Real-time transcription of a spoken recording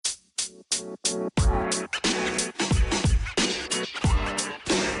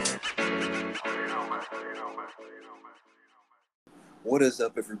What is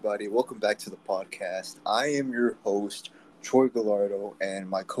up, everybody? Welcome back to the podcast. I am your host, Troy Gallardo, and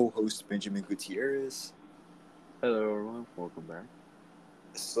my co-host, Benjamin Gutierrez. Hello, everyone. Welcome back.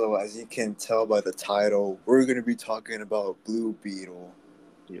 So, as you can tell by the title, we're going to be talking about Blue Beetle,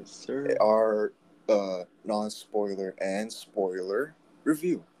 Yes, sir. our non-spoiler and spoiler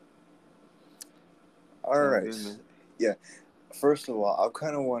review. All Sounds right. good, man. Yeah. First of all, I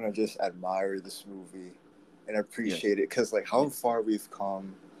kind of want to just admire this movie and Yes. appreciate it because, like, how Yes. far we've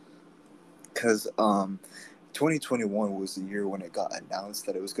come. Because 2021 was the year when it got announced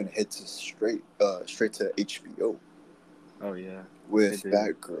that it was going to hit to straight to HBO Oh, yeah. It with did.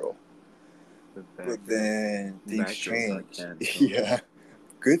 Batgirl. The But Batgirl. then things Batgirl got changed. canceled. Yeah.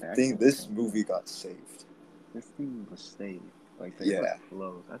 Good thing Batgirl this got movie got saved. This thing was saved. Like, they were Yeah.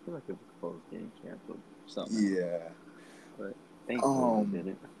 close. I feel like it was close getting canceled somehow. Yeah. But thankfully, they Um.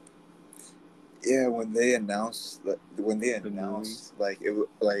 didn't. Yeah. The movie. Like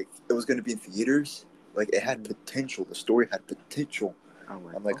it was going to be in theaters. Like it had Mm-hmm. potential. The story had potential. I'm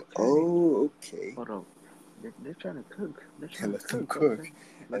like, I'm like, okay. oh, okay. Hold up. They're trying to cook. They're trying to Let them cook, cook. okay?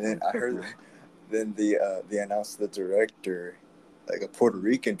 And Let then them I cook heard, now. then they announced the director, like a Puerto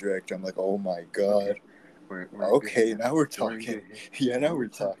Rican director. I'm like, oh my Okay. god. We're in good Okay, hands. now we're We're in talking. good hands. Yeah, now Now we're we're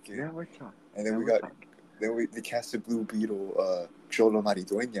talking. talking. Now we're talking. And then Now we we're got talking. they casted Blue Beetle, Cholo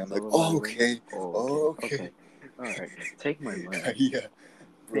Maridueña. I'm like, Solo oh Maridueña? okay, Oh, okay. oh okay. Okay. All right. Take my money. Yeah,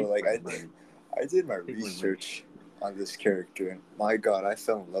 bro. Take Like my money. I did my Take my money. research on this character, and my god, I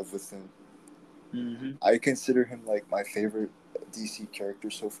fell in love with him. Mm-hmm. I consider him like my favorite DC character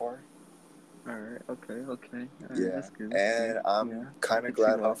so far. All right. Okay. Okay. All right. Yeah, That's good. That's good. and I'm Yeah. I kind of can see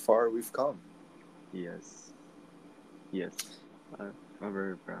glad how why. far we've come. Yes. Yes. I, I'm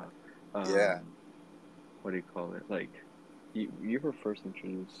very proud. Yeah, Um, what do you call it? Like, you were first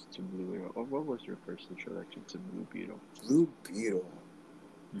introduced to Blue Beetle, or what was your first introduction to Blue Beetle? Blue Beetle.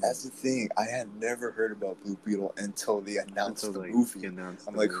 Mm-hmm. That's the thing. I had never heard about Blue Beetle until they Until announced the like movie. you announced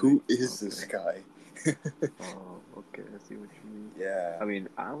I'm the like, movie. who is this Okay. guy? Oh, okay. I see what you mean. Yeah. I mean,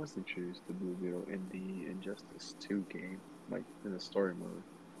 I was introduced to Blue Beetle in the Injustice 2 game, like in the story mode.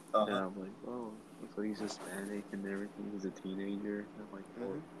 Uh And huh. I'm like, oh, so he's Hispanic and everything. He's a teenager. And I'm like,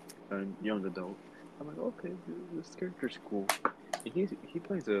 or Hmm. a young adult. I'm like, okay, this character's cool. And he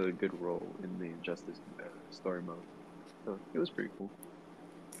plays a good role in the Injustice story mode. So it was pretty cool.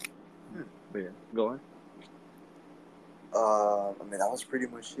 Hmm. But yeah, go on. I mean, that was pretty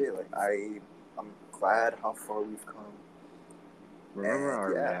much it. I'm glad how far we've come. Remember And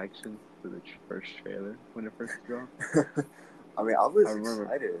our yeah. reactions to the first trailer when it first dropped? I mean, I I was remember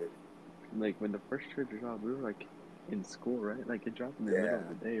excited. like when the first trailer dropped, we were like in school, right? Like it dropped in the middle Yeah. of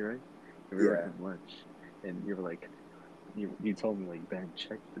the day, right? And we were Yeah. eating lunch, and you were like, you told me like, Ben,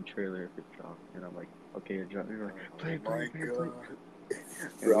 check the trailer if it dropped, and I'm like, okay, it dropped. And you're like, Oh my play, god.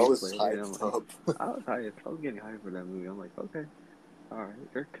 and Bro, I we was played it, and I'm hyped like, up. I was hyped. I was getting hyped for that movie. I'm like, okay, all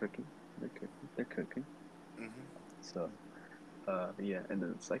right, they're cooking. Hmm. So, yeah, and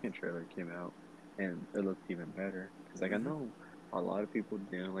then the second trailer came out, and it looked even better because like I Hmm. know a lot of people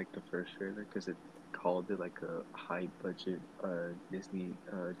didn't like the first trailer because it called it like a high budget Disney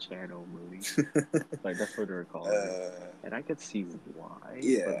Channel movie. Like that's what they were calling it. uh, And I could see why, but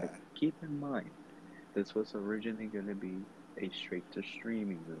yeah. like keep in mind this was originally gonna be a straight to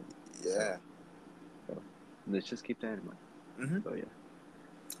streaming movie. Yeah. So let's just keep that in mind. Hmm. So yeah.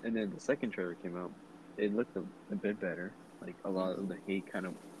 And then the second trailer came out. It looked a bit better. Like a lot of the hate kind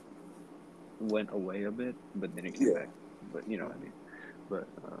of went away a bit, but then it came Yeah. back. But you know what I mean. But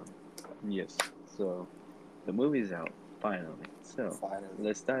yes. So the movie's out finally. So Finally.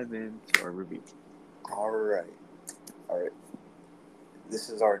 let's dive into our review. All right. All right. This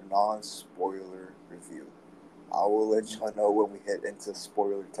is our non-spoiler review. I will let Mhm. y'all know when we hit into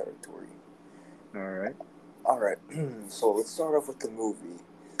spoiler territory. All right. All right. So let's start off with the movie.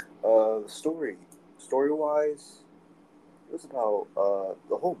 The story. Story-wise, it was about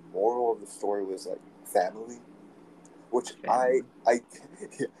the whole moral of the story was like family, which Family. I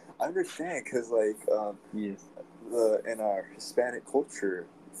understand because Yes, the in our Hispanic culture,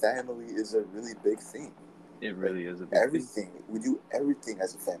 family is a really big thing. it Like really is a big thing. everything, we do everything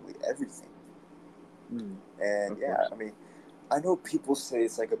as a family, everything. Mm, And of yeah, course. I mean, I know people say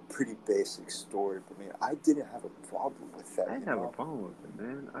it's like a pretty basic story, but I mean, I didn't have a problem with that, I you didn't have a know? problem with it,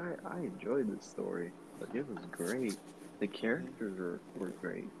 man. I enjoyed the story. Like it was great. The Hmm. characters were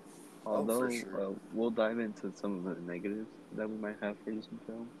great. Oh, for Although sure. we'll dive into some of the negatives that we might have for this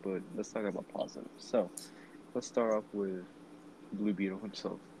film, but let's talk about positives. So let's start off with Blue Beetle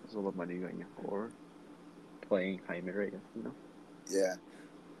himself. solo marihuana or playing Jaime Reyes. You know, Yeah.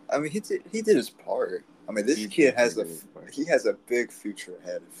 I mean, he did his part. I mean, this he kid has definitely did his part. he has a big future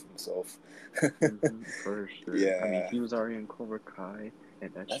ahead of himself. For sure. I mean, Yeah, he was already in Cobra Kai,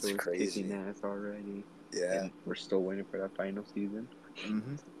 and that that's show is kicking crazy. ass already. Yeah. And we're still waiting for that final season. Hmm.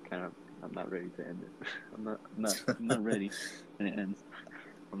 Kind of, I'm not ready to end it. I'm not ready when it ends.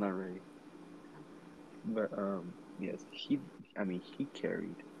 I'm not ready. But yes, I mean, he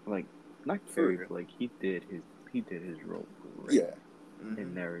carried like not For carried, real. but like he did his role great Yeah. Hmm.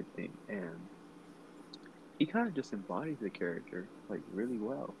 and everything, and he kind of just embodied the character like really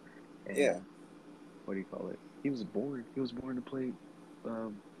well. Yeah. And what do you call it? He was born to play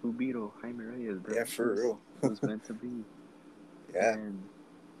Beetle, Jaime Reyes, Yeah. bro. For real. It was meant to be. Yeah. And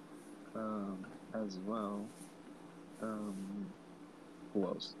as well, um, who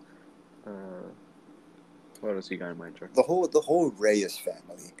else? Uh, what else you got in mind, Troy? The whole Reyes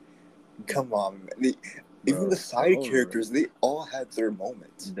family. Come Mhm. on, man. Even the Bro, the side whole characters, they all had their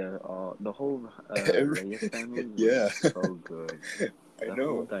moments. the whole Every- Reyes family was yeah. so good. I The whole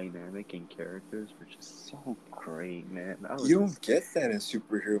know. dynamic and characters were just so great, man. That was You don't just get that in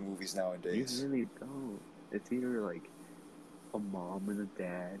superhero movies you nowadays. really don't. It's either like a mom and a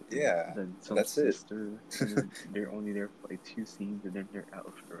dad, and Yeah, then and some that's it. sister, and then they're only there for like two scenes, and then they're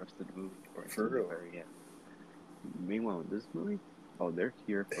out for the rest of the movie or For until the real. very end. Meanwhile, in this movie, oh, they're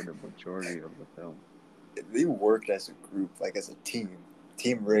here for the majority of the film. They worked as a group, like as a team.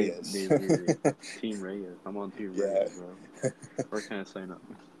 Team They Reyes. really Team Reyes. I'm on Team Yeah. Reyes, bro. Where can I sign up?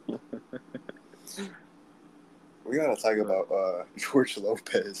 We gotta talk But about George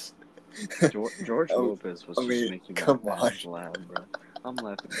Lopez. George I, Lopez was I just mean, making my come on. ass laugh, bro. I'm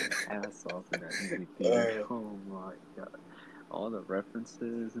laughing my ass off in that movie theater. Uh, Oh my god, all the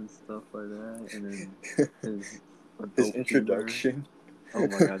references and stuff like that, and then his his adult humor. introduction. Oh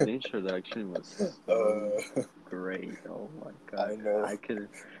my god, the introduction was so uh, great. Oh my I god, know.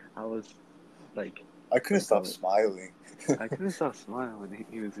 I was like, I what do couldn't you stop call it? smiling. I couldn't stop smiling when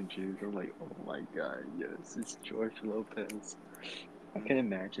he was introduced. I'm like, oh my god, yes, it's George Lopez. I can Mhm.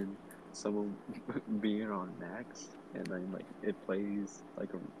 imagine someone being on Max and then like it plays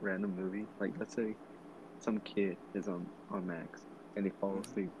like a random movie. Like let's say some kid is on Max and they fall Mhm.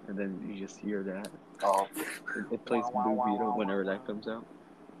 asleep and then you just hear that. Oh. It Wow, plays wow, Blue wow, Beetle wow, wow, whenever that comes wow.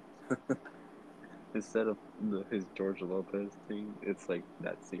 out. Instead of his George Lopez thing, it's like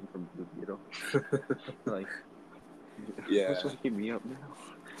that scene from Blue Beetle. Like, who's Yeah, waking me up now?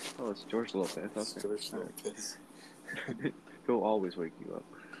 Oh, it's George Lopez. it's Okay, George all right. Lopez. He'll always wake you up.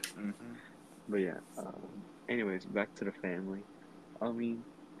 Hmm. But yeah. Anyways, back to the family. I mean,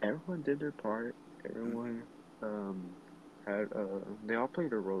 everyone did their part. Hmm. Everyone um had they all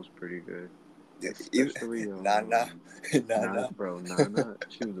played their roles pretty good. Yeah, even, Especially Nana, Nana, Nana. bro, Nana,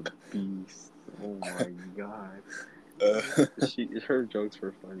 she was a beast. Oh my god. Uh, Her jokes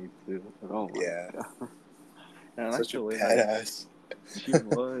were funny too. Oh my yeah, god. And I like such a the way like badass. she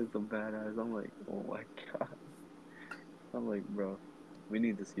was a badass. I'm like, oh my god. I'm like, bro, we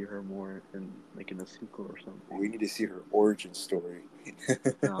need to see her more in like in a sequel or something. We need to see her origin story.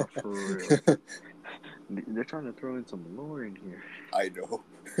 Nah, for real. They're trying to throw in some lore in here. I know.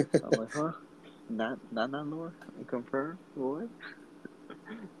 I'm like, huh? Not lore? Confirm? What?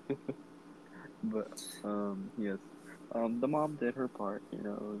 But yes. The mom did her part. You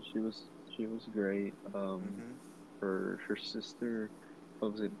know, she was great. Hmm. Her sister,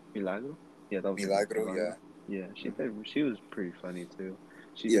 what was it? Milagro? Yeah, that was her name. Milagro, Milagro. yeah. Yeah, Hmm. she was pretty funny too.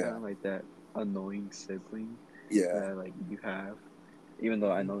 She's kind Yeah, of like that annoying sibling yeah. that like you have, even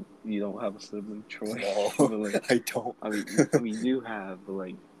though I Hmm. know you don't have a sibling, Troy. No, But like, I don't. I mean, you have, but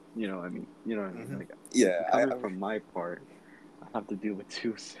like, you know what I mean. Hmm. Like, Yeah, coming from my part, I have to deal with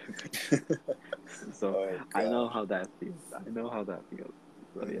two siblings, so oh I know god. how that feels. I know how that feels.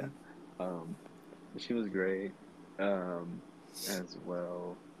 So yeah, Hmm. um, she was great, um, as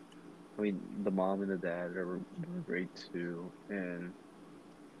well. I mean, the mom and the dad were great too. And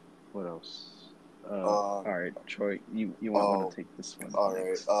what else? Um. All right, Troy, you might want Oh. to take this one All right.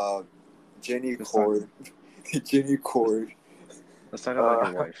 next. Jenny Let's talk. Cord. Jenny Let's Cord. let's talk about Uh,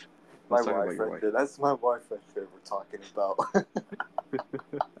 your wife. my Let's talk about wife your right wife. there. That's my wife right there. We're talking about.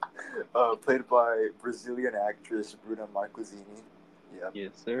 Played by Brazilian actress Bruna Marquezine. Yeah.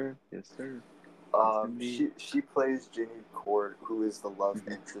 Yes, sir. Yes, sir. Yes, indeed. She plays Jenny Cord, who is the love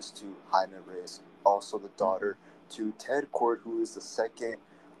Mhm. interest to Jaime Reyes, also the Mhm. daughter to Ted Cord, who is the second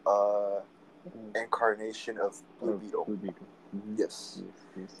uh, Uh, incarnation of Blue Beetle. Blue Beetle. Mhm. Yes. Yes.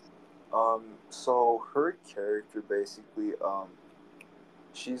 Yes. So her character basically,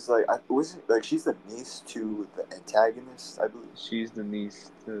 She's like, I was it like she's the niece to the antagonist, I believe, She's the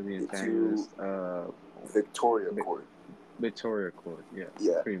niece to the to antagonist, Victoria Vi- Court. Victoria Court. Yeah,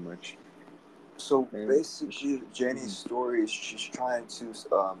 Yeah. pretty much. So And basically, Jenny's mhm. story is she's trying to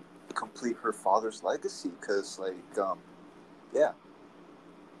complete her father's legacy because, like, yeah,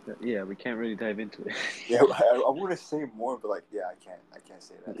 Yeah, we can't really dive into it. yeah. I want to say more, but like, yeah, I can't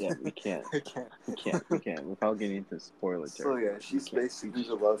say Yeah, that. we can't. I can't. We can't. Without getting into spoiler So yeah, territory, we she's can't. basically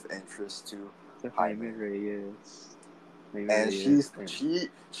the love interest to To Jaime, Jaime and Reyes, and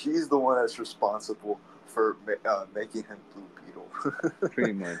she's the one that's responsible for making him Blue Beetle.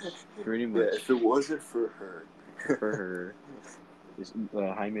 pretty Yeah, if it much wasn't for her, for her,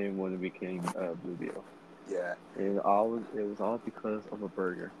 Jaime would have became Blue Beetle. yeah, It was all because of a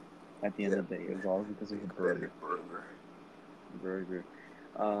burger. At the end yeah, of the day, it was all because of a big belly burger. burger. Burger.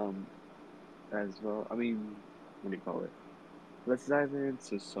 Um, as well. I mean, what do you call it? Let's dive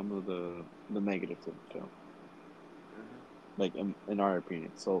into some of the negatives of the film, like in our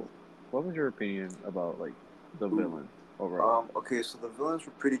opinion. So, what was your opinion about like the Ooh. villains overall? Okay, so the villains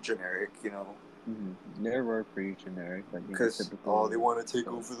were pretty generic, They were pretty generic, like your because they typical want to take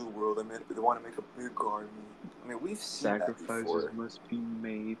stuff. over the world. I mean, they want to make a big army. I mean, we've seen that Sacrifices before. must be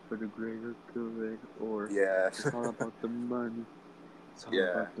made for the greater good, or Yeah, it's all about the money. It's all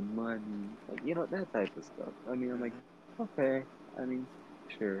yeah. about the money, like that type of stuff. I mean, I'm like, Hmm. okay. I mean,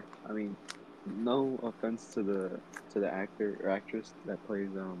 sure. I mean, no offense to the actor or actress that plays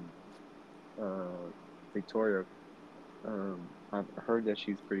uh Victoria. I've heard that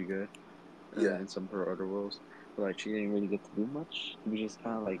she's pretty good Yeah. in some of her other roles, but like she didn't really get to do much. She was just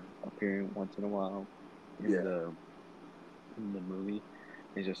kind of like Hmm. appearing once in a while in Yeah. the movie,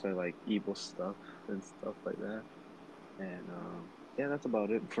 and just like evil stuff and stuff like that. And yeah, that's about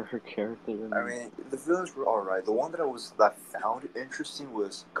it for her character. I I mean, mean, the villains were all right. The one that I found interesting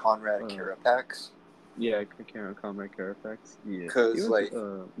was Conrad uh, Carapax, yeah, Karen Comrade Carafax. Yeah, he because was like,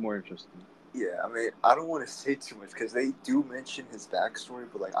 more interesting. yeah. I mean, I don't want to say too much because they do mention his backstory,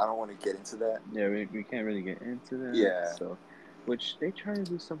 but like, I don't want to get into that. Yeah, we can't really get into that. Yeah. So, which they try to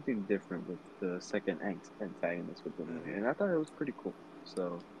do something different with the second antagonist with the movie, and Hmm. I thought it was pretty cool.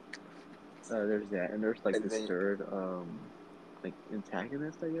 So, there's that, and there's like And this then third like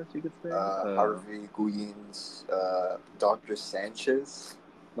antagonist, I guess you could say. Harvey Guillen's Dr. Sanchez.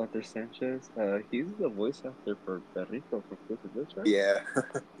 Dr. Sanchez. He's the voice actor for Perrito for Puss in Boots, right? Yeah,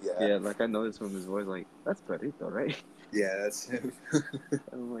 yeah, Yeah, like I noticed from his voice, like that's Perrito, right? yeah. That's him. And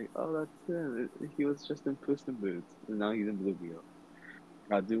I'm like, oh, that's him. He was just in Puss in Boots, and now he's in Bluebeard.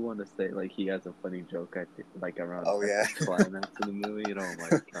 I do want to say, like, he has a funny joke like around Oh at yeah, the climax of the movie, and oh my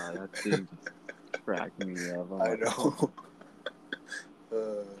god, that thing just cracked me up. I'm I like, oh, know.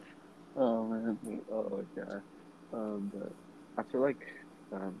 Uh, oh man, oh my god. But I feel like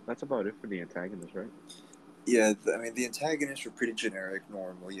that's about it for the antagonist, right? yeah, I mean the antagonists are pretty generic,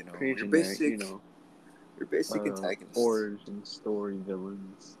 normal. Pretty Your generic, basic antagonists. origin story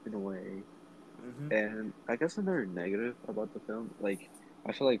villains in a way. Hmm. And I guess another negative about the film, like,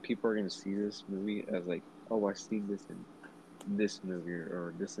 I feel like people are gonna see this movie as like, oh, I've seen this in this movie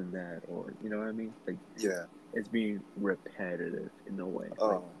or this and that, or you know what I mean? Like, Yeah. it's being repetitive in a way,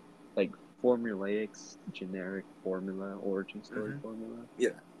 Oh. like formulaic, generic formula, origin story Hmm. formula, Yeah.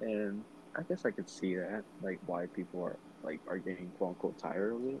 and I guess I could see that, like, why people are getting quote unquote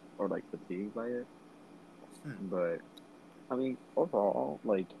tired of it or like fatigued by it. Hmm. But I mean, overall,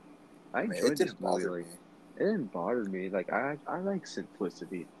 like, I I mean, it enjoyed this didn't movie. bother me. Like, it didn't bother me. Like, I like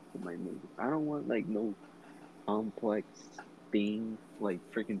simplicity in my movie. I don't want like no complex theme like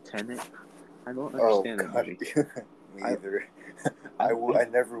freaking Tenet. I don't Oh understand that God, movie. me I either. I I I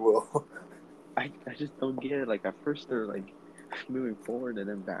never will. I just don't get it. Like at first they're like moving forward and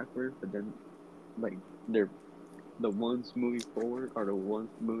then backward, but then like they're the ones moving forward are the ones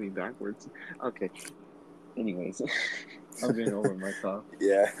moving backwards. Okay. Anyways, I'm getting over my thought.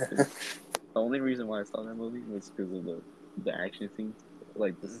 Yeah. The only reason why I saw that movie was because of the action scenes,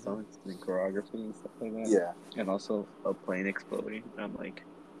 like the Hmm. stunts and choreography and stuff like that, Yeah. and also a plane exploding. I'm like,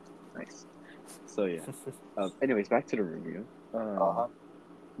 nice. So yeah. Anyways, back to the review. Uh huh.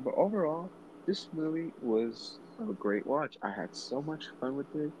 But overall, this movie was a great watch. I had so much fun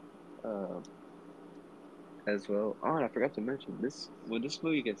with it. Uh, as well. Oh, and I forgot to mention this. When this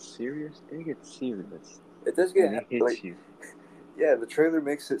movie gets serious, it gets serious, It does and get it like, hits you. yeah. The trailer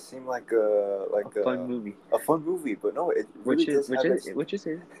makes it seem like A fun movie, a fun movie, but no, it really does have its. which it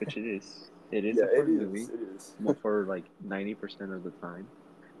is. It is Yeah, a it fun is. movie, It is. for like 90% of the time.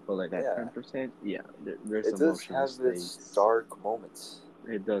 But like that Yeah, 10%, yeah, there's it does emotional have its stakes. dark moments.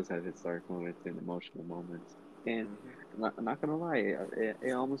 It does have its dark moments and emotional moments. And Hmm. not gonna lie,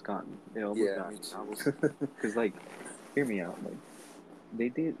 it almost got me. It almost Yeah, got me me. I was, too. cause like, hear me out. Like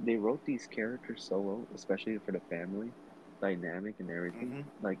they wrote these characters so well, especially for the family dynamic and everything. Hmm.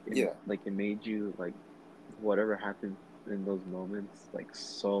 It Yeah. like it made you like whatever happens in those moments like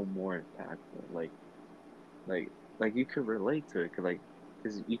so more impactful. Like like you could relate to it,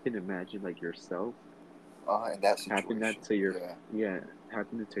 cause you can imagine like yourself In that happen that situation. to your Yeah. yeah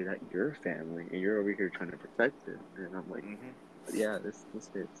happen to that your family and you're over here trying to protect it, and I'm like, Hmm. yeah, this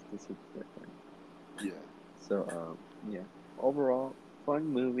hits different. Yeah. So yeah, overall fun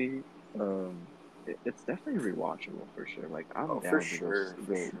movie. It's definitely rewatchable for sure. Like I'm Oh, for down to go sure,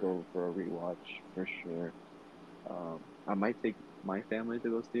 for sure. go for a rewatch for sure. I might take my family to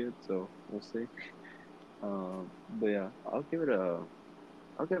go see it, so we'll see. But yeah, I'll give it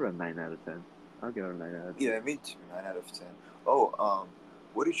a 9 out of 10. I'll give it a 9 out of 10. Yeah, me too. 9 out of 10. Oh,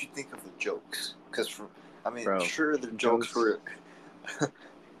 what did you think of the jokes? Because I mean, Bro, sure, the jokes jokes were.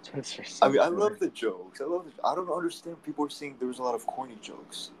 jokes are I so mean, I good. love the jokes. I love. I don't understand. People are saying there was a lot of corny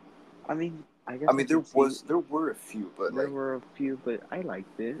jokes. I mean, I I guess I mean, could see there were a few, but there like, were a few, but I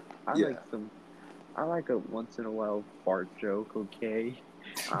liked it. yeah, I like a once in a while fart joke, okay?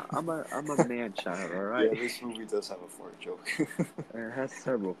 I'm a man child, all yeah. right? This movie does have a fart joke. It has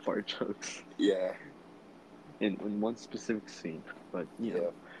several fart jokes Yeah, in one specific scene, but yeah.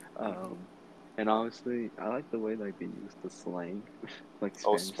 Hmm. and honestly, I like the way like they use the slang, like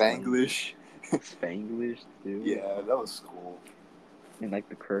Oh, Spanish slang, Spanglish. Spanglish too, Yeah, that was cool. and like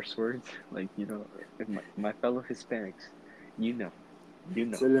the curse words, like if my fellow Hispanics, you know, you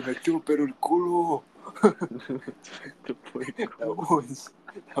know. Se le metió pero el culo. The that puerco. one's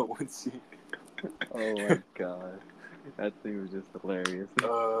that one scene. Oh my god, that thing was just hilarious.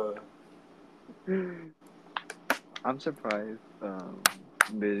 Uh, I'm surprised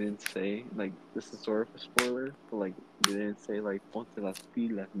they didn't say like this is sort of a spoiler, but like they didn't say like ponte las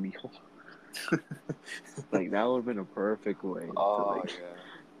pilas, mijo. Like that would have been a perfect way to oh like, yeah.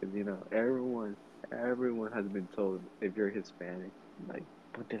 because everyone has been told if you're Hispanic, like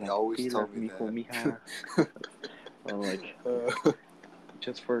ponte He las always pilas, told me mijo, mija, that. or like uh,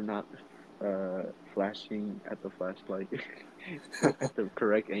 just for not flashing at the flashlight at the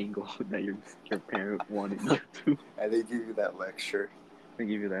correct angle that your parent wanted you to. and they give you that lecture. They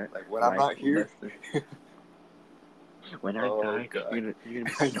give you that Like when I'm life not here. lesson. When I Oh die, god. you're gonna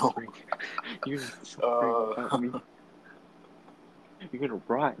be I know. suffering. You're gonna be suffering without Uh, me. You're gonna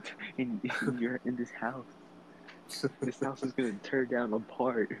rot in this house. This house is gonna tear down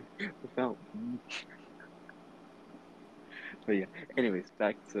apart without me. But yeah. Anyways,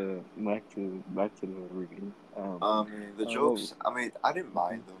 back to the review. I mean the Well, jokes. I mean I didn't mhm.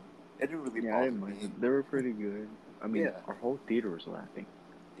 mind them. It didn't really Yeah, I bother didn't mind me. them. They were pretty good. I mean, Yeah. our whole theater was laughing.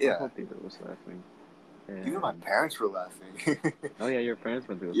 Our Yeah. whole theater was laughing. Even my And parents were laughing. oh yeah, your friends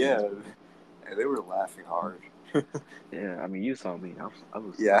went to go see yeah. this movie. And they were laughing hard. Yeah, I mean, you saw me. I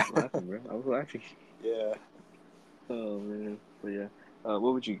yeah. was laughing, bro. I was laughing. yeah. Oh man, but yeah.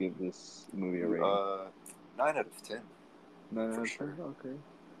 What would you give this movie a rating? Uh, 9 out of 10 Nine for out of sure. 10. Okay.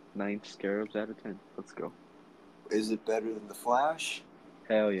 Nine scarabs out of 10. Let's go. Is it better than the Flash?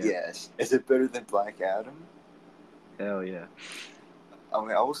 Hell yeah. Yes. Is it better than Black Adam? Hell yeah. I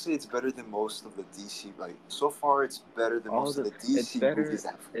mean, I will say it's better than most of the DC. Like so far, it's better than All most of the the it's DC better. movies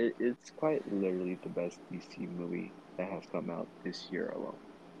ever. It's quite literally the best DC movie that has come out this year alone.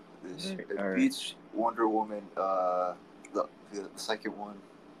 This All year, right. it All right. beats Wonder Woman. The second one.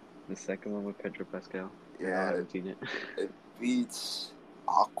 The second one with Pedro Pascal. I Yeah, haven't seen it. it beats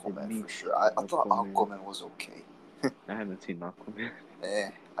It Aquaman for beats sure. I thought Aquaman. Aquaman was okay. I haven't seen Aquaman.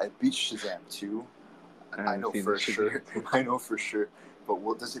 I beat Shazam too. I I haven't know seen the for sure. Shazam too. I know for sure. But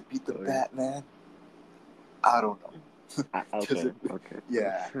what does it beat the Oh yeah. Batman? I don't know. does Okay. it? Okay.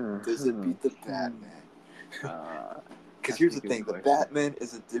 Yeah. Does it beat the Hmm. Batman? Uh, Because that's here's a the good thing: the question. Batman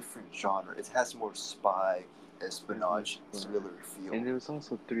is a different genre. It has more spy, That's more espionage, fun. thriller feel. And it was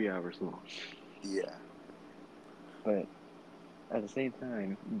also 3 hours long. Yeah. But at the same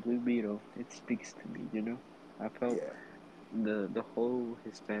time, Blue Beetle, it speaks to me, you know? I felt Yeah. the whole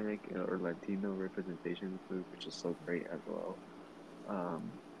Hispanic or Latino representation in this movie, which is so great as well.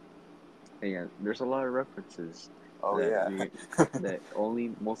 Um, and yeah, there's a lot of references Oh that yeah. you that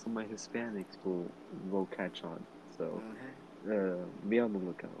only most of my Hispanics will catch on. So hmm be on the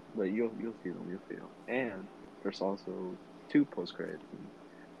lookout. But you'll see them, you'll see them. And there's also two post credit scenes.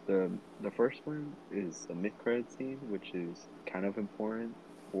 The first one is a mid credit scene, which is kind of important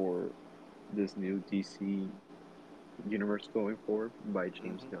for this new DC universe going forward by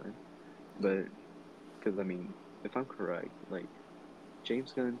James hmm Gunn. Yeah. But because I mean, if I'm correct, like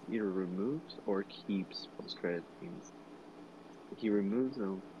James Gunn either removes or keeps post credit scenes. He removes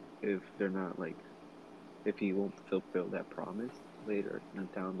them if they're not like if he won't fulfill that promise later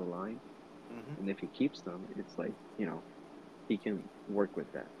down the line, Mm-hmm. and if he keeps them, it's like he can work with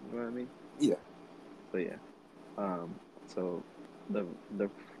that. You know what I mean? Yeah. So yeah. Um. So the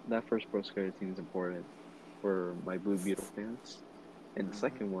that first post credit scene is important for my Blue Beetle fans, and the Mm-hmm.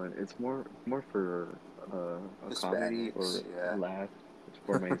 second one it's more for a comedy Hispanics. or Yeah. laugh. It's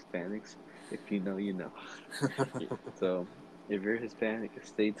for my Hispanics. If you know, you know. So if you're Hispanic,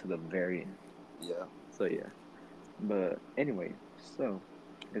 stay to the very end. Yeah. So yeah. But anyway, so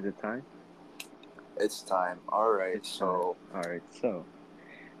is it time? It's time. All right. It's time. So All right. So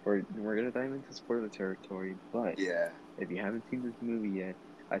we're gonna dive into spoiler territory, but yeah, if you haven't seen this movie yet,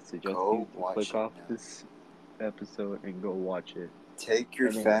 I suggest go you to watch click it off now. this episode and go watch it. Take your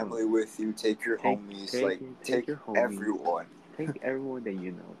And then come family with you. Take your take homies. take Like it take take your homies, everyone. take everyone that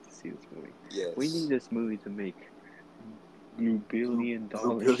you know to see this movie. We need Yes. this movie to make blue billion Blue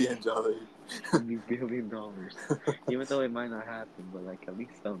dollars. $1 billion. Blue billion dollars. Even though it might not happen, but like at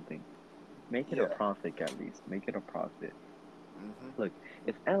least something. Make it a Yeah. profit at least. Make it a profit. Mm-hmm. Look,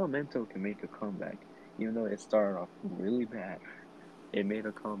 if Elemental can make a comeback, even though it started off really bad, it made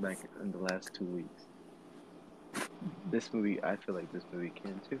a comeback in the last 2 weeks. This movie, I feel like this movie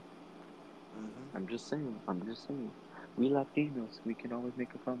can too. Mm-hmm. I'm just saying. I'm just saying. We Latinos, we can always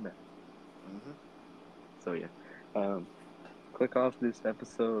make a comeback. Mm-hmm. So yeah, um, click off this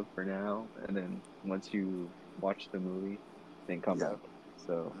episode for now, and then once you watch the movie, then come Yeah. back.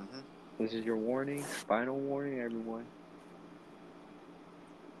 So Mm-hmm. this is your warning, final warning, everyone.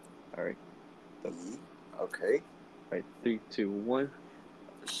 All right. So, Okay. all right, three, two, one.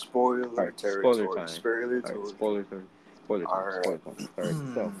 All Spoiler right, spoiler territory. time. Spoiler All right, territory. spoiler time. Spoiler time. All Spoiler time. All right,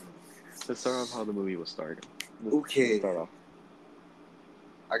 so right. let's start off how the movie was started. Let's Okay. start off.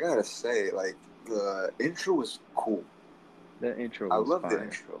 I gotta say, like the intro was cool. The intro I was love the fire.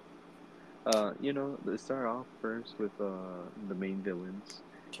 intro. Let's start off first with the main villains,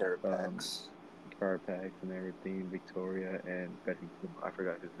 um, Carapax. Carapax and everything, Victoria and Perrito. I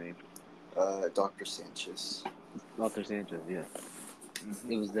forgot his name. Dr. Sanchez. Walter Sanchez. Yeah,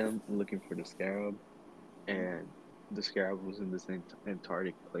 Mm-hmm. it was them looking for the Scarab, Mm-hmm. and the Scarab was in this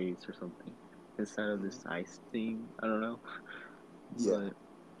Antarctic place or something instead of Mm-hmm. this ice thing. I don't know, Yeah. but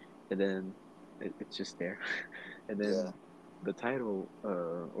and then it's just there, and Yeah. then the title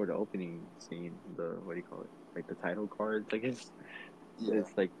or the opening scene, the what do you call it? Like the title cards, I guess. Yeah.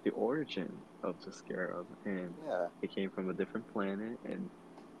 It's like the origin of the Scarab, and Yeah. it came from a different planet. And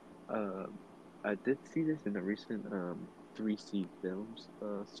um, I did see this in a recent 3C Films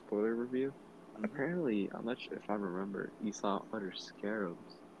spoiler review. Mm-hmm. Apparently, I'm not sure if I remember, you saw other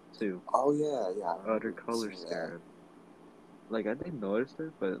scarabs too, Oh yeah, yeah. I other remember color seeing that. scarabs. Like I didn't notice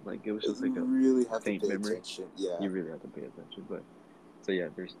it, but like it was just You like a really have to faint pay memory. attention. Yeah. You really have to pay attention. But so yeah,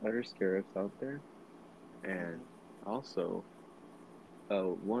 there's other scarabs out there, and Mm-hmm. also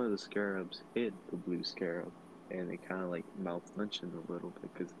one of the scarabs hit the blue scarab, and it kind of like malfunctioned a little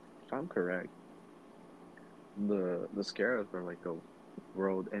bit. Because if I'm correct, the scarabs are like a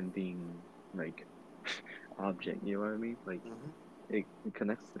world-ending like object. You know what I mean? Like Mm-hmm. it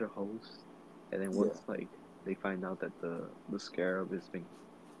connects to the host, and then Yeah. once like they find out that the scarab is being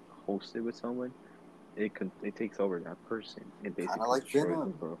hosted with someone, it takes over that person and Kind of basically like destroys the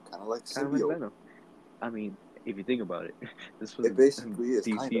Venom. world. Kind of like Kind of like symbiote. Venom. I mean, if you think about it, this was It basically is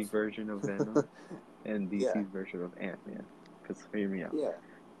kind of. DC's version of Venom and Yeah. DC's version of Ant Man. Because hear me out. Yeah.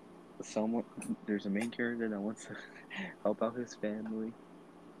 Someone there's a main character that wants to help out his family.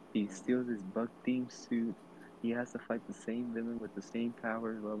 He steals Mm-hmm. his bug themed suit. He has to fight the same villain with the same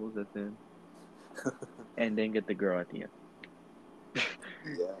power levels as him, and then get the girl at the end.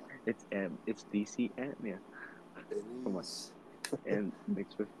 Yeah. It's DC Ant Man. It Come on, is. and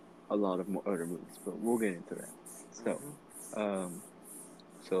mixed with a lot of more other movies, but we'll get into that. So, Mm-hmm. um,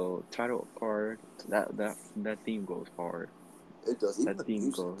 so title card that theme goes hard. It does. Even That the theme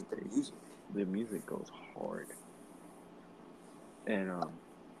music. goes The music. the music goes hard. And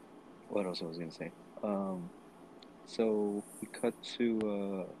what else I was gonna say? Um, so we cut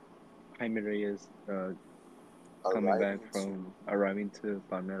to Jaime Reyes coming back Arriving to. from arriving to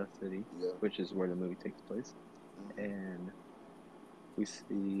Palmera City, Yeah. which is where the movie takes place, Mm-hmm. and we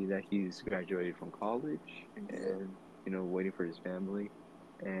see that he's graduated from college Yeah. and waiting for his family,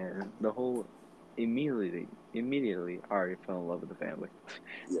 and Mm-hmm. the whole immediately I already fell in love with the family.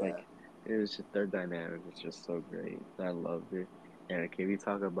 Yeah. Like it was just their dynamic was just so great. I loved it. And okay, we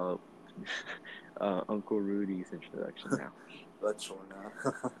talk about Uncle Rudy's introduction now. Lechona.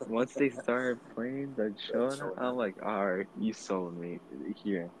 Once they started playing the Chona, Lechona. I'm like, all right, you sold me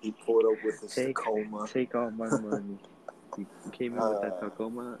here. He pulled up with his Take Tacoma. take all my money. He came in with that Uh,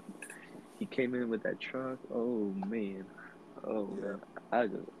 Tacoma. He came in with that truck. Oh man, oh yeah.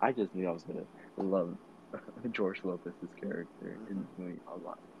 man. I just knew I was gonna love George Lopez's character in Hmm. this movie a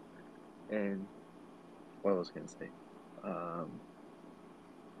lot. And what was I gonna say? Um,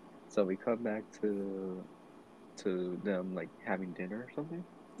 so we come back to them like having dinner or something.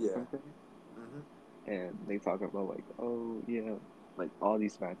 Yeah. Okay. Hmm. And they talk about like, oh yeah, like all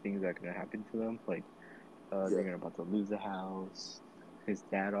these bad things that are gonna happen to them. Like, they're Yeah. gonna about to lose a house. His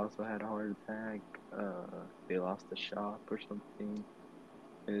dad also had a heart attack. They lost a shop or something,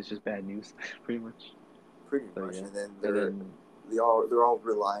 and it's just bad news, pretty much. Pretty So much. yeah, And then and then they're all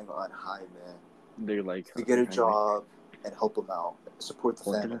relying on High Man they're like, to get okay, a Jaime, job and help them out, support the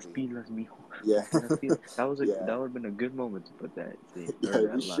ponte las family. pilas, mijo. Yeah. Ponte las pilas. Yeah. That would have been a good moment to put that scene Yeah, or you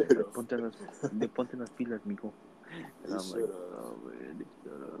that line, should like have. ponte las pilas, mijo. And You I'm like, should have. oh man, they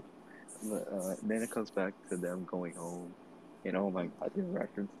should have. But then it comes back to them going home, and oh my god, the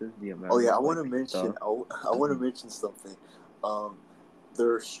references, the Oh amount yeah, of I want like to mention. stuff. I want to mention something. Um,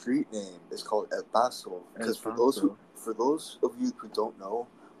 their street name is called El Paso El because Paso. for those of you who don't know,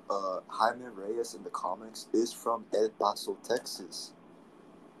 Jaime Reyes in the comics is from El Paso, Texas.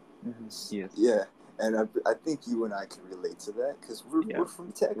 Yes, Yeah, and I think you and I can relate to that because yeah, we're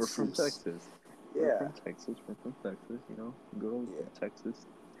from we're from Texas. Texas. We're Yeah, from Texas. We're from Texas. You know, good old yeah. Texas.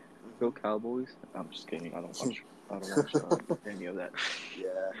 Go Hmm. Cowboys. I'm just kidding. I don't watch. I don't watch any of that.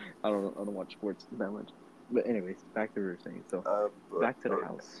 Yeah. I don't watch sports that much. But anyways, back to what we were saying. So But back to the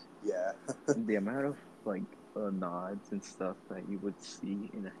house. yeah. The amount of like nods and stuff that you would see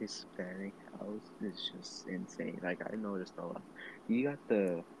in a Hispanic house is just insane. Like I noticed a lot. You got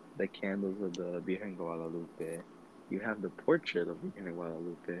the candles of the Virgen Guadalupe. You have the portrait of Virgen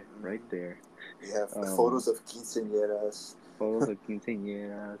Guadalupe right Hmm. there. We have Um, photos of quinceañeras, photos of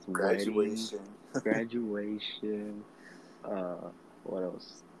quinceañeras, weddings, graduation. graduation. Uh, what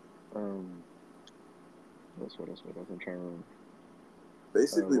else? Um, what else? I'm trying to remember.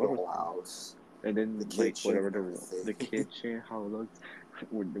 Basically the What was whole house, and the then like kitchen, whatever and the everything. kitchen, how it looks,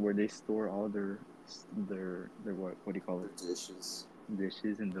 where they store all their what do you call The it, dishes.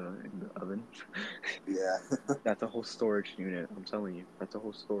 dishes in the oven. Yeah. That's a whole storage unit. I'm telling you, that's a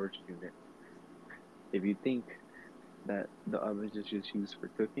whole storage unit. If you think that the oven is just used for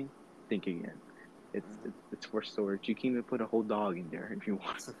cooking, think again. It's for storage. You can even put a whole dog in there if you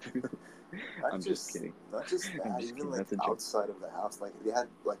want to. not I'm just just kidding. not just I'm that, just even kidding. like That's a joke. outside of the house, like they had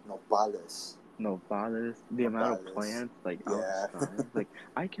like nopales. Nopales, the amount of Nopales. plants like Yeah. outside, like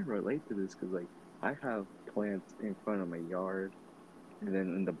I can relate to this because like I have plants in front of my yard and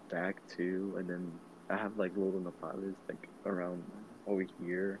then in the back too, and then I have like little nopales like around over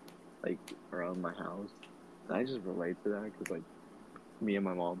here, like around my house. And I just relate to that because like me and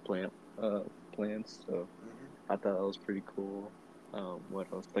my mom plant plants, so Hmm. I thought that was pretty cool. What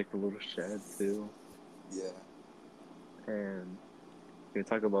else? Like the little shed too, Yeah. and we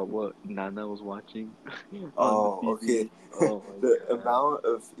talk about what Nana was watching on the Oh, okay. TV. Oh my The god. amount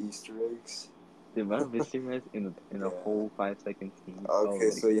of Easter eggs. The amount of Mr. Mess in a Yeah. whole 5 second scene. I was Okay,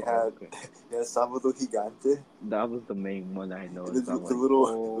 like, so you oh had god. you had Sábado Gigante That was the main one I and noticed. I'm the like, little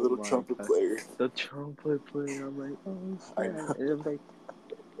the oh little my trumpet god. player. The trumpet player. I'm like, oh I snap. know. And I'm like,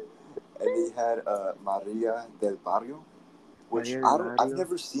 And they had Maria del Barrio, which Maria del I've Barrio.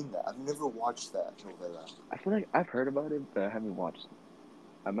 never seen that. I've never watched that novela. I feel like I've heard about it, but I haven't watched it.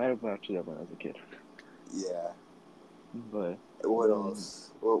 I might have watched it when I was a kid. Yeah. But What then,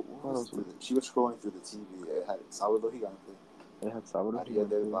 else? What what was else was through she was scrolling through the TV. It had Sábado Gigante, it? It had Sábado Maria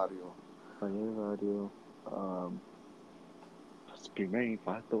del Gigante, Barrio. Maria del Barrio, um, Primer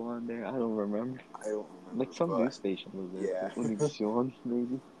Impacto on there. I don't remember. I don't Like remember, some but news station was there yeah. too. Univision,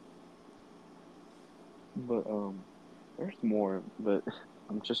 maybe. But there's more, but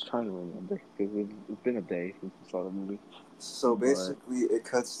I'm just trying to remember because it's been a day since I saw the movie. So But basically, it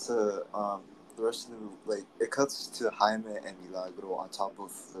cuts to the rest of the like it cuts to Jaime and Milagro on top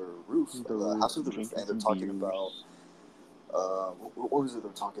of the roof, the the roof, house with the roof, drinking and they're some talking about beers. what was it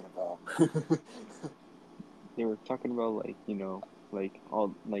they're talking about? They were talking about like like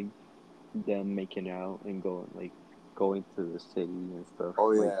all like them making out and going to the city and stuff,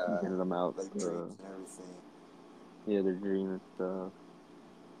 Oh like yeah, getting them out like dreams the and everything. yeah their dream and stuff.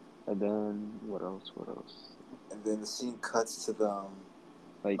 And then what else? What else? And then the scene cuts to them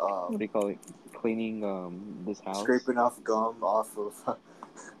Like um, what do you call it? Cleaning this house. scraping off gum off of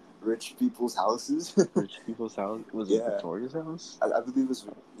rich people's houses. Rich people's house. Was it Yeah, Victoria's house? I believe it's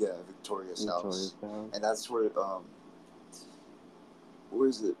yeah Victoria's Victoria's house, house. and that's where What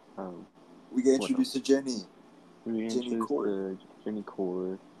is it? Um, We get what introduced else? to Jenny. We Jenny introduced Court. to Jenny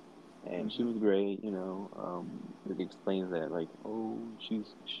Core, and she Mm-hmm. was great. It explains that like, oh,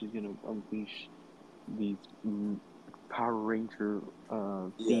 she's gonna unleash these Power Ranger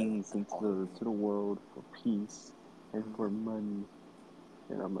Yeah. things into All the world for peace and for mm-hmm. money.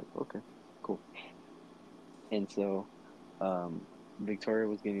 And I'm like, okay, cool. And so, um, Victoria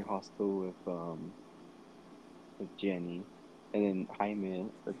was getting hostile with Jenny, and then Jaime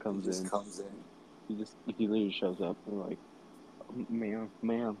He comes just in. comes in. He literally shows up and like,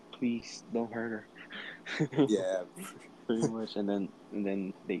 ma'am, please don't hurt her. Yeah. Pretty much, and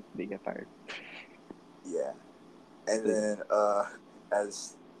then they get fired. Yeah. And So then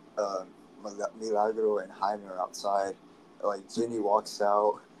as um, Milagro and Jaime are outside, like Jenny mm-hmm, walks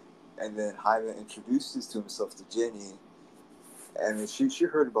out, and then Jaime introduces to himself to Jenny, and she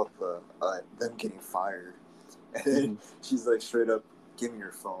heard about them getting fired, and then mm-hmm. she's like straight up, "Give me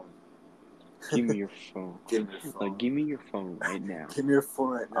your phone. Give me your phone. Give me your Like, phone. give me your phone right now. Give me your phone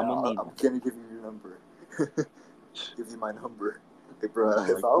right I'm gonna now. need I'm that." gonna give you your number. Give you my number." Like, I bruh, was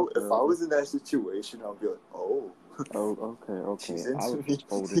like, okay, if I okay. was in that situation, I'll be like, "Oh, Oh, okay, she's okay. I into would have me." just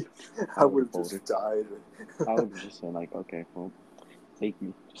folded. I I would would have have folded. just died. I would have just said like, okay, well, take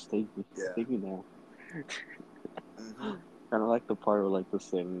me, just Yeah. take me now. Mm-hmm. Kind of like the part where like the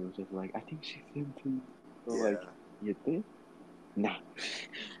salmon was just like, I think she's into you. So like, Yeah. you think? Nah.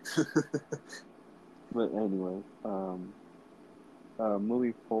 But anyway,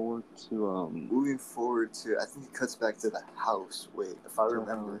 moving forward to Moving forward to, I think it cuts back to the house. Wait, if I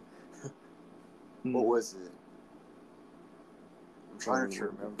remember, how what mm, was it? I'm trying to what is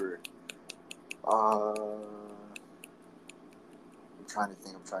it? remember. I'm trying to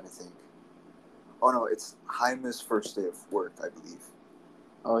think. I'm trying to think. Oh no, it's Jaime's first day of work, I believe.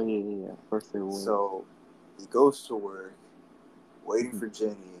 Oh yeah. First day of work. So he goes to work, waiting Mm-hmm. for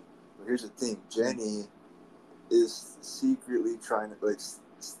Jenny. But here's the thing: Mm-hmm. Jenny is secretly trying to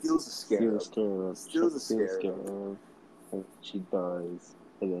steals a Steal the scarab, scarab. steals a Steal the scarab, scarab. And she does.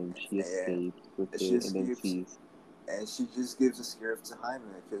 And then she and escapes with she it. And then escapes, sees and she just gives a scarab to Jaime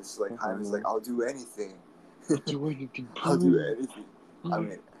because like Jaime's like, Jaime. "I'll do anything, I'll do anything, I'll do please. anything." I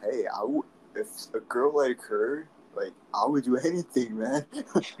mean, hey, if a girl like her, like I would do anything, man.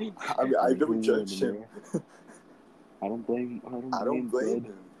 I mean, I Like, who don't judge wouldn't, him. bro? I don't blame. I don't I don't blame blame blood.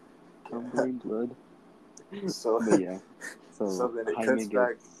 him. I don't Yeah. blame blood. So, But yeah. so So then it cuts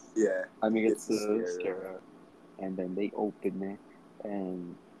back. Yeah, he Jaime gets gets the the scarab. scarab, and then they open it,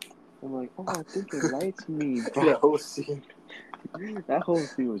 and I'm like, oh, I think it likes me, bro. The whole scene, That whole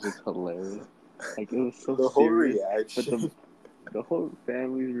scene was just hilarious. Like, it was so the whole serious, but reaction. the whole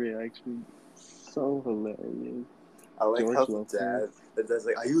family's reaction so hilarious. I like how George Lopez, the dad's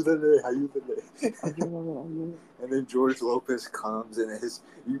like, ayúdale, ayúdale. ayúdame. And then George Lopez comes and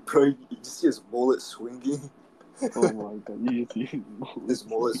you just see his mullet swinging. Oh my god, you just see His bullets.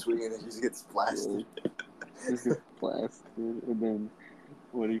 mullet swinging and he just gets blasted. Bro, just gets blasted, and then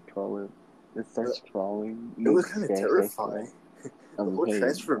what do you call it? It starts crawling. It No, was the kind of scare starts crawling. terrifying. I The mean, whole hey,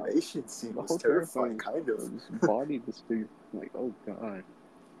 transformation scene the was whole terrifying, terrifying kind of. this body disfigured. Like, oh god,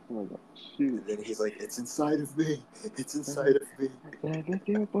 oh my god, shoot. And then he's like, "It's inside of me. It's inside Uh, of me."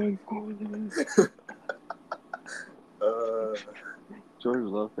 Vete por culo. uh, George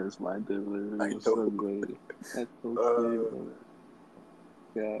Lopez line delivery I was so know. great. That's so cute. Uh, Oh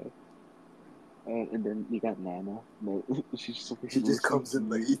my god. And then you got Nana. No, she's just she just listening comes to in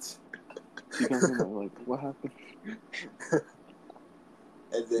music. late. She comes in like, what happened?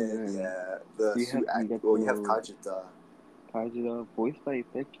 And And then then yeah, the suit you act. got Well, you have the Kajita. Kajira voiced by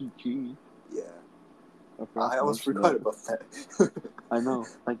Becky G. Yeah, I forgot I to almost mention forgot that. about that. I know,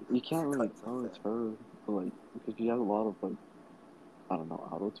 like you can't Forgot really about tell it's that. her, but like because she has a lot of like I don't know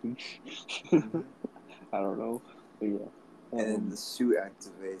auto tune. Mm-hmm. I don't know, but yeah. And then the suit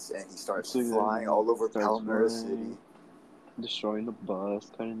activates, and he starts So flying then all over starts Palmyra flying, City. destroying the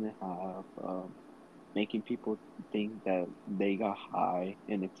bus, cutting it in half, making people think that they got high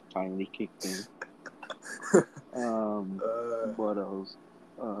and it's finally kicked in. uh, What else?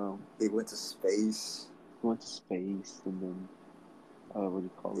 Um, he went to space. went to space and then what do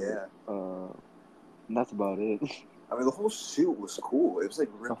you call it? Yeah, And that's about it. I mean the whole suit was cool. It was like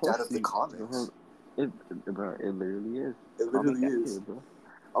The ripped whole out of the scene, the comics. whole bro, it literally is It comic literally is. accurate, bro.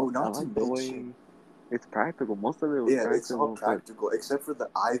 Oh, I not to like the mention, way it's practical. Most of it was yeah, it's all practical, but practical except for the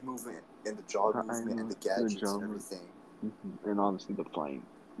eye movement and the jaw I movement and know the the gadgets and drama, everything. and obviously the flying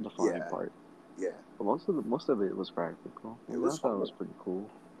Yeah, part. yeah, But most of it was practical, it and I was thought it was cool. pretty cool.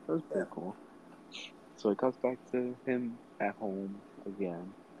 It was Yeah, pretty cool. So it cuts back to him at home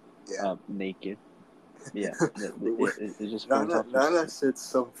again, yeah. naked. Yeah, it just burns Nana off your Nana skin. said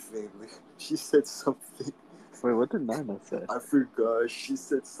something. She said something. Wait, what did Nana say? I forgot. She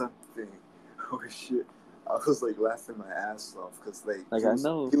said something. Oh shit! I was like laughing my ass off because like Like I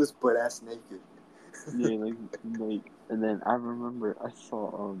know, he was butt ass naked. yeah, and then I remember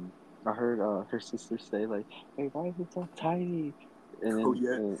I heard her sister say like, "Hey, why is it so tiny?" And Oh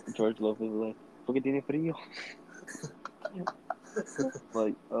then yeah. George Lopez was like, "Porque tiene frío."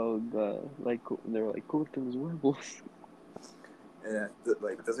 Like, oh god, like they were like, "Corta los huevos." And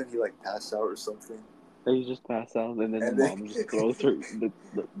like, doesn't he like pass out or something? They just pass out, and then the And then mom just throws her the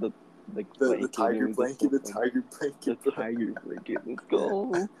like the blanket. It tiger was just blanket, so the funny. tiger blanket, The bro. tiger blanket, let's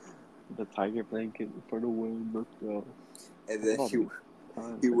go. The tiger blanket for the win, let's go. And Talk then about a good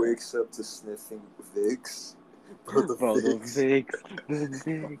time he for that. wakes up to sniffing Vicks. Bro, the Bro, Vicks. The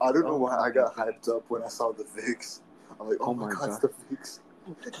Vicks. I don't know Oh why I my got god. hyped up when I saw the Vicks. I'm like, oh Oh my my god, it's god. the Vicks.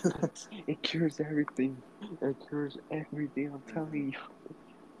 It's the Vicks. It cures everything. It cures everything. I'm Mm-hmm. telling you.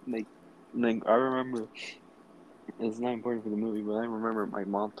 Like, like I remember. It's not important for the movie, but I remember my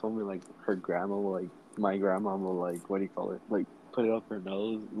mom told me like her grandma will like my grandma will like what do you call it? Like put it up her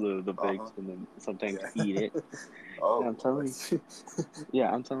nose, the Uh huh. Vicks, and then sometimes Yeah. eat it. And Oh, I'm telling you, what?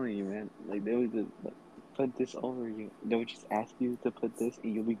 yeah, I'm telling you, man. Like they would just like put this over you. They would just ask you to put this,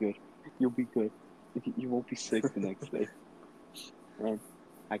 and you'll be good. You'll be good. You won't be sick the next day. And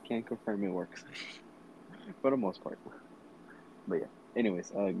I can't confirm it works for the most part. But yeah.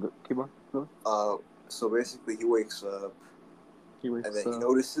 Anyways, keep on. Go. uh, so basically, he wakes up He and wakes then he up,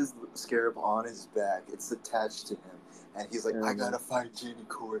 notices the scarab on his back. It's attached to him, and he's like, "I and gotta find Jenny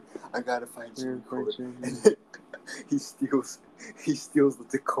Cord. I gotta find Jenny Cord." And eventually then he steals, he steals the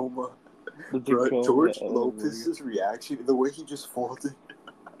Tacoma. the Bro, Tacoma. George Oh my god. Lopez's reaction, the way he just folded,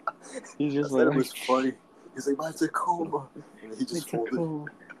 He's I just thought like, it was funny. He's like, "My Tacoma," and then he my just folded. Tacoma.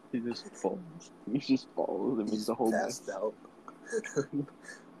 He just falls. He just falls and He makes just a whole passed mess. out.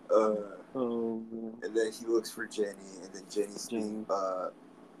 uh, Oh man. and then he looks for Jenny, and then Jenny's being Jenny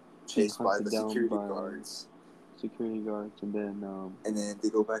being chased by hunted the down security by guards. security guards, and then And then they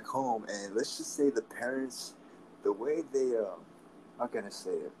go back home, and let's just say the parents, the way they, how can I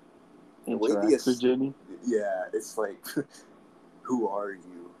say it? The way they, interact with Jenny. yeah, it's like, who are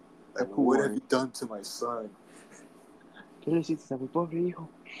you? Like, Like, who what are have you? you done to my son? ¿Qué le hiciste a mi pobre hijo?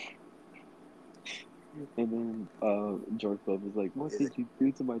 And then George Love is like, what Yeah, did you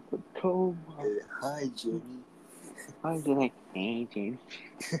do to my Tacoma? yeah, hi, Jenny. I was like, hey, Jenny.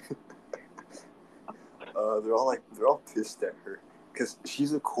 They're all pissed at her because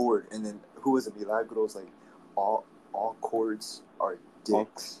she's a cord, and then who was it? Milagros like, all all cords are Oh,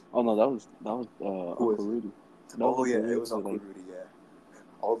 dicks. oh no, that was Who Uncle was it? Rudy. That was Oh Uncle yeah, it Rudy. was Uncle Like, Rudy. Yeah,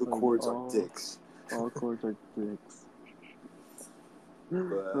 all the like cords are dicks. all chords are dicks.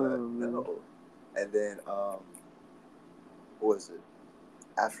 But Oh man. no. And then what was it?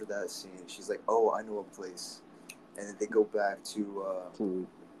 After that scene, she's like, "Oh, I know a place," and then they go back To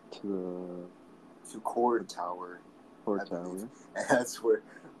the to Cord Tower, I court believe, tower. and that's where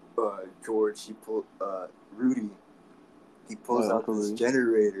George Rudy he pulls out Uncle this Rudy.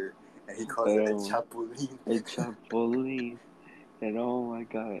 generator and he calls it a Um, chapulín. a Chapulín. And oh my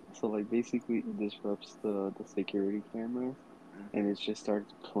god. So like basically it disrupts the security cameras, and it just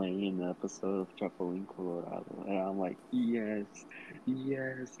starts playing the episode of Chapulín Colorado. And I'm like, yes,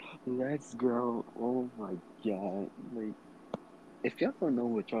 yes, let's go. Oh my god. Like, if y'all don't know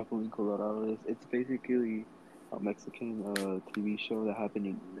what Chapulín Colorado is, it's basically a Mexican TV show that happened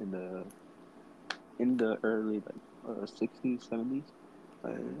in the early like 60s, 70s,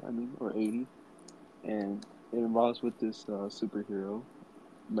 I mean, or 80s, and it involves with this superhero.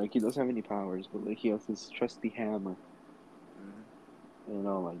 Like he doesn't have any powers, but like he has this trusty hammer. And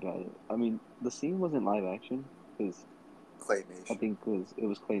oh my god, I mean, the scene wasn't live action because I Claymation. think it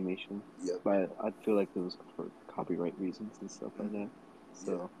was claymation, Yep. but I feel like it was for copyright reasons and stuff like Mm-hmm. that.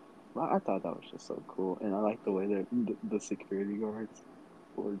 Yeah. So I thought that was just so cool, and I like the way that the security guards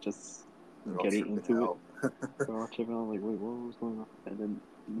were just They're all getting tripping into it. out. They're all tripping out, like, wait, what was going on? And then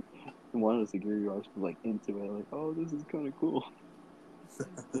one of the security guards was like into it, like, oh, this is kind of cool.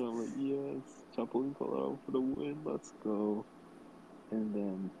 And I'm like, yes, Chapulín Colorado for the win, let's go. And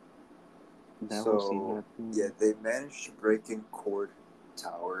then that whole scene So yeah, happened. they managed to break in Cord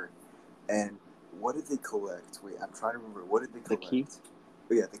Tower, and what did they collect? Wait, I'm trying to remember. What did they The key, collect?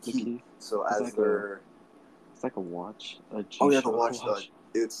 Oh yeah, the the key. key, So it's as like a they're it's like a watch, a oh yeah, the G-Shock watch. watch.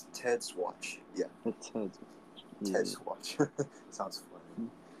 It's Ted's watch. Yeah, That's Ted's watch. Yeah, Ted's watch. Sounds funny.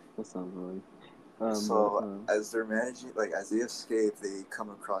 that sounds right. But So as they're managing, like as they escape, they come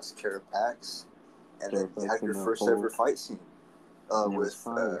across Carapax, and then they Fairfax have in your the first ever hole, fight scene and it was with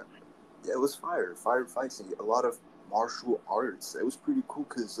fire. Yeah, it was fire fights, and a lot of martial arts. It was pretty cool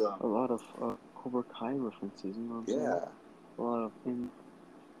because A lot of Cobra Kai references. You know what I'm saying? yeah. A lot of in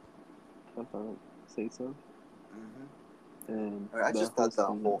if I say so. Hmm. And I mean, I that just whole thought that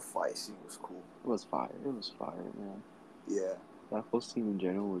whole scene fight scene was cool. was fire. It was fire, man. Yeah. That whole scene in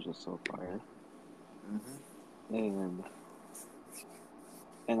general was just so fire. Hmm.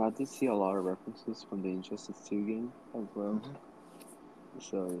 And I did see a lot of references from the Injustice 2 game as well. Hmm.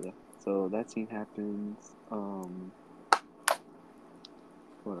 So yeah. So that scene happens.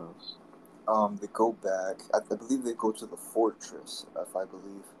 What else? They go back. I believe they go to the fortress, if I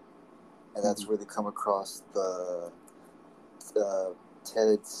believe, and Mm-hmm. that's where they come across the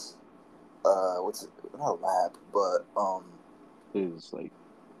Ted's what's it? Not lab, but His like,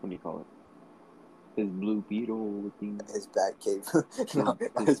 what do you call it? His blue beetle looking. his bat cave. His No,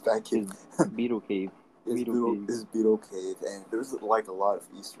 not his bat cave. his beetle cave. Beetle cave. His beetle cave, and there's like a lot of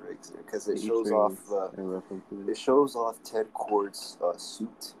Easter eggs there because The Easter eggs and references. it shows off Ted Cord's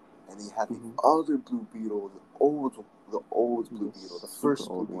suit, and then you have the Mm-hmm. other Blue Beetle, the old Blue The Beetle, the super first Blue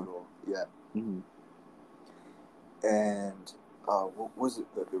old one. Beetle, yeah. Mm-hmm. And what was it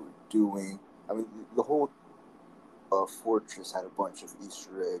that they were doing? I mean, the whole fortress had a bunch of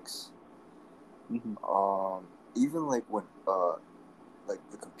Easter eggs. Mm-hmm. Even like when like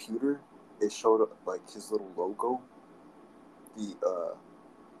the computer, it showed like his little logo, the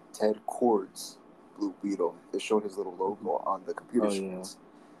Ted Cord's Blue Beetle. It showed his little Mm-hmm. logo on the computer Oh yeah, screens.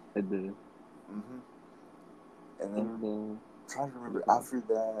 I did. Hmm. And then And I'm trying to remember what else? after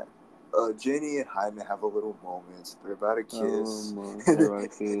that, Jenny and Jaime have a little moment. They're about to kiss, and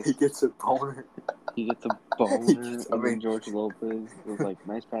he Heracles. gets a boner. He gets a He boner, gets, I and then mean, George Lopez was like,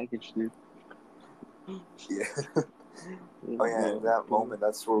 "Nice package, dude." yeah. Oh yeah, in Oh that god, moment,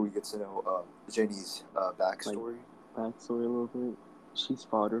 that's where we get to know Jenny's like backstory. backstory a little bit. She's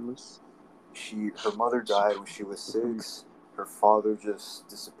fatherless. Her mother She, died when she was her, 6. Her father just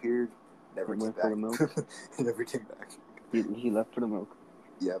disappeared, never it came went for back. the milk. He never came back. He left for the milk.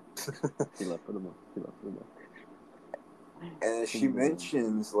 Yep. He left for the milk. He left for the milk. And she And then,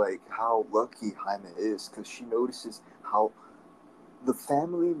 mentions like how lucky Jaime is because she notices how the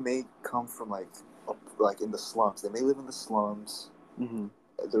family may come from like in the slums. They may live in the slums. mm-hmm,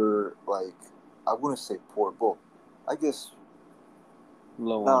 They're like, I wouldn't say poor, but I guess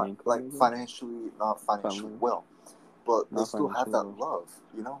low on not income, like I guess. financially Family, well, but they not still have financially that well. love,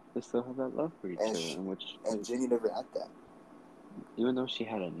 you know. They still have that love for each And other, in which, and like, Jenny never had that. even though she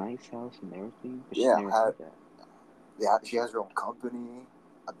had a nice house and everything, but she Yeah, never had that. yeah, she has her own company,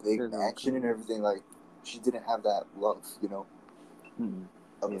 a She big has her own mansion, and company. everything. Like she didn't have that love, Mm-hmm.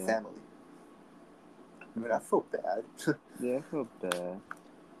 of a Yeah. family. I mean, Mm-hmm. I felt bad. Yeah, I felt bad.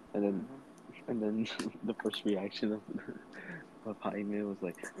 And then, Hmm. the first reaction of Jaime was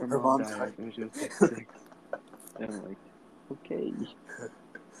like, her Her mom mom died died. when she was like 6. And I'm like, okay.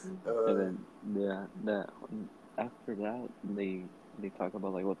 And uh, then, yeah, that after that, they talk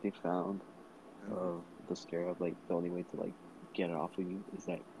about like what they found mhm, of the scarab. Like the only way to like get it off of you is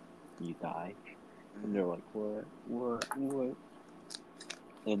that you die. And they're mhm, like, what?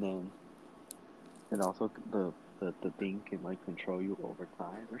 And then, and also the thing can like control you over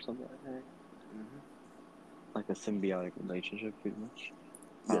time or something like that. mhm. Like a symbiotic relationship, pretty much.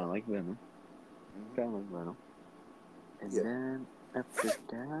 Yeah. Like Venom. Mhm. Kind of like Venom. And Yeah. then after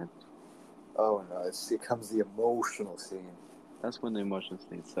that, Oh no, it comes the emotional scene. that's when the emotion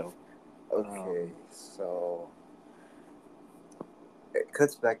states. So, Okay, so it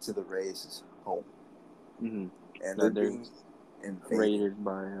cuts back to the Rays' home, mm-hmm. and they're They're being invaded. raided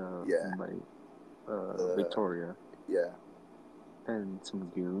Yeah. The Victoria yeah, and some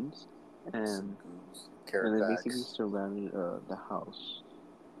goons, some and goons, they basically carrotbacks. surrounded the house,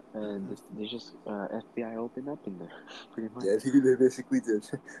 and Hmm. they just FBI opened up in there, pretty much. Yeah, they basically did.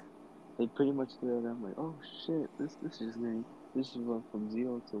 They pretty much did it. I'm like, oh shit, this just went from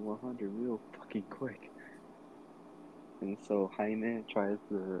 0 to 100 real fucking quick. And so Jaime tries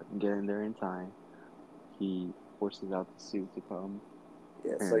to get in there in time. He forces out the suit to come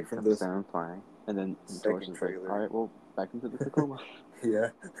Yeah, it's and like from comes the down fine. And then Torch second is like, all trailer. right, well, back into the Tacoma. Yeah.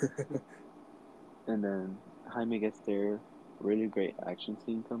 And then Jaime gets there. Really great action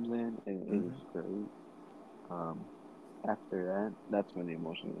scene comes in, and it Hmm. is great. Um, After that, that's when the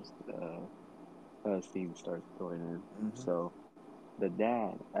emotional scene starts going in. Hmm. So the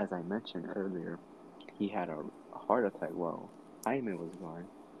dad, as I mentioned earlier, he had a heart attack while Jaime was gone,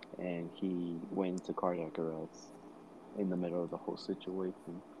 and he went into cardiac arrest in the middle of the whole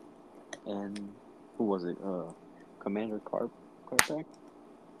situation. And who was it? Commander Carpack,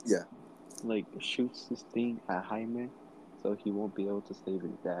 Yeah. like shoots this thing at Jaime, so he won't be able to save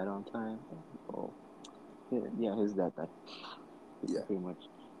his dad on time. Oh, yeah, yeah, his dad died Yeah. pretty much,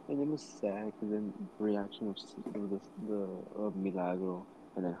 and it was sad because then the reaction of the of Milagro,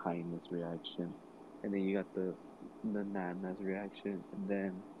 and then Jaime's reaction, and then you got the Nana's reaction, and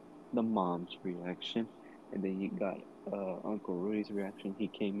then the mom's reaction, and then you got Uncle Rudy's reaction. He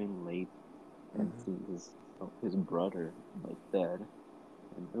came in late and Mm-hmm. seeing his brother like dead,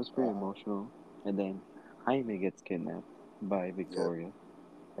 and it was pretty Uh-huh. emotional. And then Jaime gets kidnapped by Yep. Victoria,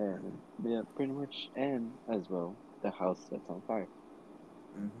 and yeah, pretty much, and as well, the house sets on fire,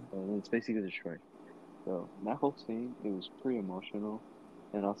 Mm-hmm. and it's basically destroyed. So that whole scene, it was pretty emotional,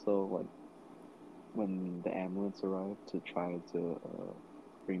 and also like when the ambulance arrived to try to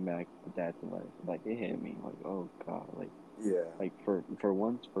bring back the dad to life, like it hit me like, oh god, Yeah. like for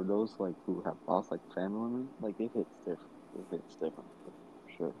once, for those like who have lost like family members, like it hits different. It hits different for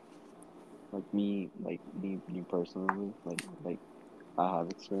sure. Like me personally, like I have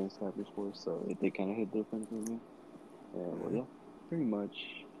experienced that before, so it did kind of hit different for me. And well, Mm-hmm. yeah, pretty much.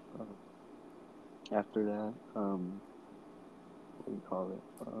 Uh, After that, what do you call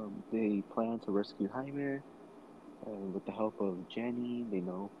it? They plan to rescue Jaime, with the help of Jenny. They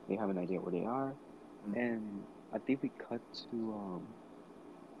know they have an idea where they are, Mm-hmm. and I think we cut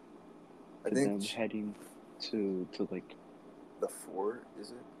I to think them heading to like the fort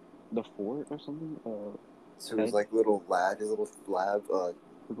is it? the fort or something. So his Ted, like little lab, his little lab, the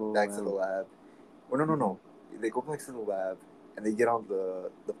little back to the lab. Oh no no mm-hmm. no! They go back to the lab and they get on the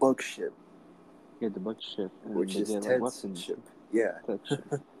bug ship, Yeah, the bug ship, and then which they is get like Ted's weapons, ship. Yeah, Ted ship,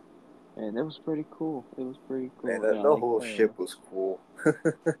 and it was pretty cool. It was pretty man, cool, and that I the like whole ship was cool.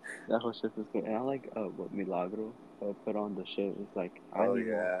 that whole ship was good, and I like what Milagro put on the ship. It's like Oh animal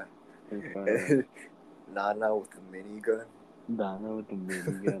yeah, in front of and Nana with the minigun. Donna with the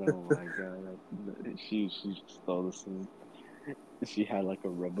minigun. Oh my god, she stole the scene. She had like a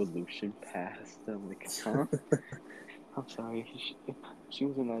revolution past. I'm like, huh? I'm sorry. She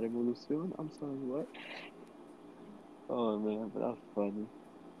was in that revolution. I'm sorry. What? Oh man, but that was funny.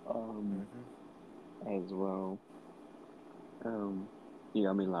 Um, Mm-hmm. as well. Um, you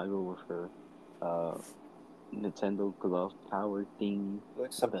got Milagro with her uh Nintendo glove power thing,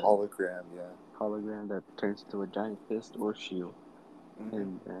 Like some the hologram, yeah. hologram that turns into a giant fist or shield,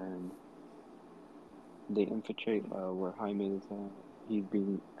 Mm-hmm. and they infiltrate where Jaime is at. He's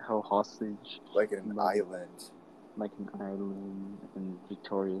being held hostage Like in an by the island. like an island, and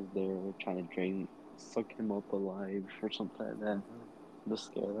Victoria's there trying to suck him up alive or something like that. Mm-hmm. The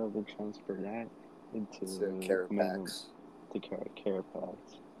Scarab and transfer that To into the command room Carapax. to Carapax,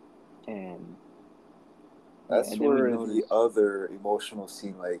 and yeah, That's and then we where the notice other emotional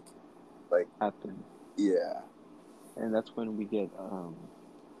scene, like, happen, yeah, and that's when we get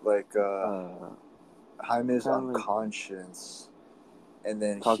like uh Jaime's kind of like unconscious, and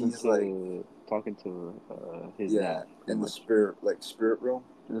then talking he's like, to his yeah, dad pretty in the much spirit, like spirit realm,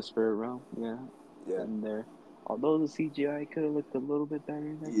 in the spirit realm, yeah, yeah, in there. Although the CGI could have looked a little bit better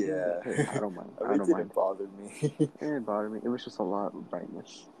in that scene, but yeah. hey, I don't mind. I mean, I it don't mind. didn't bother me. It didn't bother me. It was just a lot of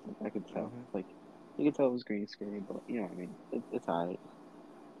brightness. Like, I could tell. Hmm. Like you could tell it was green screen, but you know what I mean. It's alright.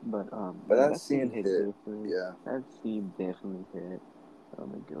 But But yeah, that that scene scene hit hit, different. yeah. That scene definitely hit.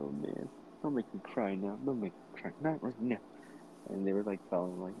 I'm like, oh man, don't make me cry now. Don't make me cry. Not right now. And they were like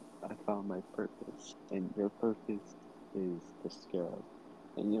telling like, I found my purpose, and your purpose is the scarab.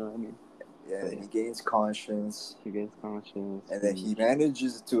 And you know what I mean. Yeah, So and yeah, he gains conscience, he gets conscious. and then he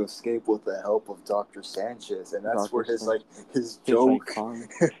manages to escape with the help of Dr. Sanchez, and that's Doctor where his Strange, like his his joke.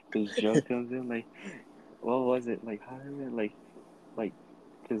 iconic, his joke comes in like, what was it like? How did it like?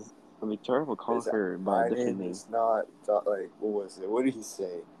 Because Victoria will call Is that her by a my different name name, is not like what was it? What did he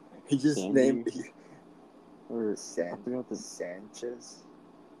say? He just named Sandy, or I forgot the Sanchez.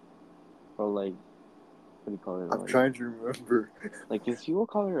 or like what do you call it? I'm trying to remember. Like, cause she will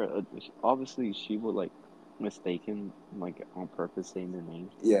call her. Obviously, she would like mistaken like on purpose saying their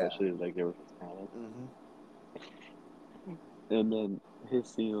names, Yeah. especially like they were Hispanic. Hmm. And then his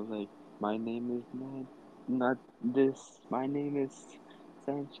scene was like, "My name is not this. My name is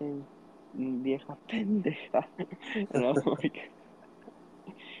Sanchez, vieja pendeja," and I'm like,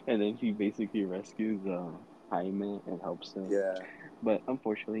 and then he basically rescues Jaime and helps him, Yeah. but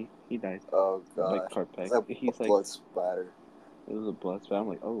unfortunately he dies Oh by gosh. It's Carpex. like a He's like, blood splatter. it was a blood spot. I'm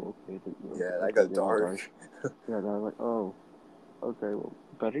like, oh okay, Yeah, that okay, got they went dark. dark. Yeah, and I'm like, oh okay, well,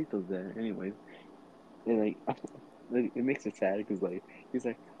 Perrito's there anyways, and like. It makes it sad because like he's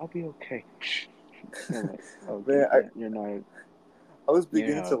like, I'll be okay. And I'm like, Man, okay, I yeah, I was you're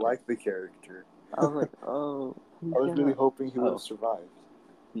beginning not to okay. like the character. I was like, oh, he's I was really gonna, hoping he would have oh, survived.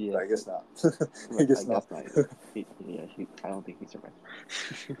 Yeah, but I guess not. I but I guess not. guess not either. Yeah, I don't think he survived.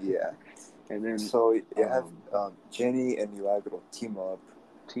 Yeah. And then So you have um, Jenny and Milagro team up.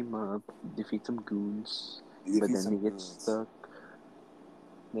 team up, defeat some goons, They but defeat then some they get goons. stuck.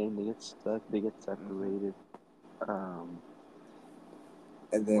 Then they get stuck. They get Hmm. separated. Um,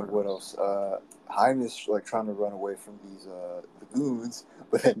 And then what what else? else? Haim is like trying to run away from these the goons,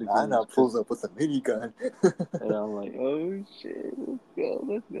 but then The Nana goons, pulls cause up with a minigun. and I'm like, oh shit,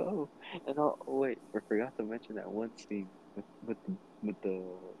 let's go. And oh wait, I forgot to mention that one scene with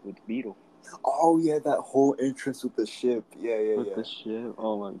Beetle Oh yeah, that whole entrance with the ship. Yeah, yeah, with yeah. the ship.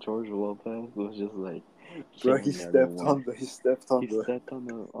 Oh my, George Lopez was just like Bro, killing everyone. he stepped on He the. stepped on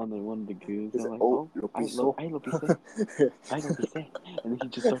the one of the goons. He's I'm like, like, oh, oh, lo piso. I lo pise, I lo pise, and then he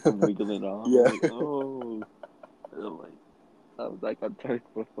just starts wiggling off. I'm Yeah, like, oh, and I'm like, that got dark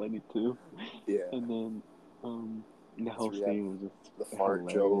but funny too. yeah. And then the whole So we have scene was just the fart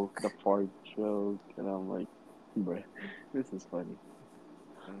hilarious. joke. The fart joke, and I'm like, bruh, this is funny.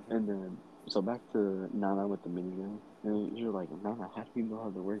 And Hmm. then so back to Nana with the minigun, and you're like, Nana, how do you know how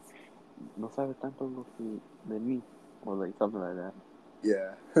to work? No sabe tanto lo que de mí, or like something like that.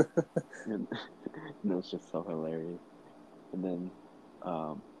 Yeah. And, and it was just so hilarious. And then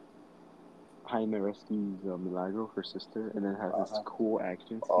um, Jaime rescues Milagro, her sister, and then has this Uh-huh. cool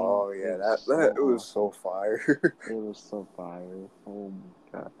action scene. Oh It yeah, was that so it was so awesome. fire. It was so fire. Oh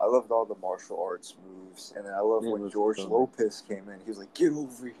my god. I loved all the martial arts moves, and then I love It when was George so nice. Lopez came in. He was like, "Get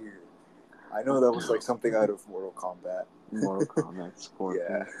over here!" I know that was like something out of Mortal Kombat. Mortal Kombat, Scorpion,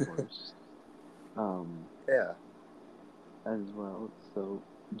 Yeah, of course. Um, yeah. as well. So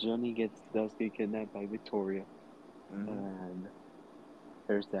Johnny does get kidnapped by Victoria, Hmm. and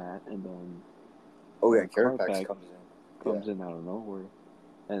there's that. And then Oh yeah, Carapax Carpac comes in. Yeah, comes in out of nowhere,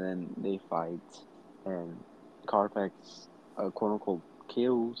 and then they fight, and Carpax, quote unquote,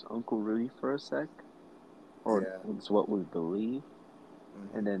 kills Uncle Rudy for a sec, or yeah. it's what we believe.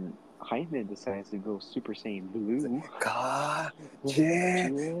 And Hmm. then Jaime decides to go Super Saiyan It's Blue. like Ka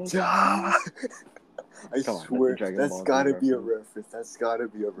Yes. Ja. I Come on, that's a swear, Dragon that's Ball Z gotta be a reference. reference. That's gotta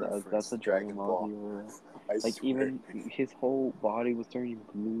be a That's reference a to Dragon Dragon Ball Ball. Z reference. I Like swear. even his whole body was turning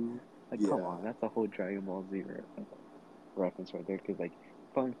blue. Like, come Yeah, on, that's a whole Dragon Ball Z reference right there. Because like,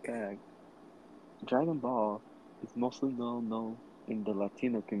 fun fact, Dragon Ball is mostly known in the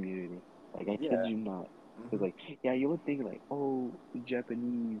Latino community. Like, I kid yeah. you not. Because Hmm. like, yeah, you would think like, oh,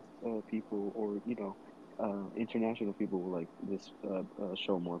 Japanese people or international people will like this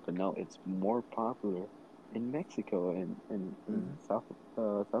show more, but no, it's more popular in Mexico and in Hmm.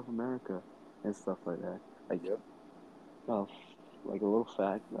 South America and stuff like that. Like, Yep. uh, like a little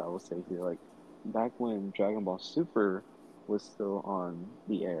fact that I will say here, like back when Dragon Ball Super was still on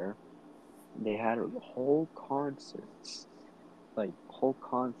the air, they had whole concerts, like whole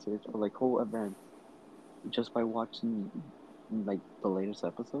concerts or like whole events just by watching like the latest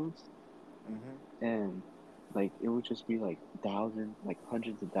episodes, Hmm. and like it would just be like thousands, like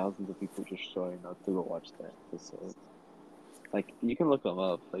hundreds of thousands of people just showing up to go watch that episode. Like you can look them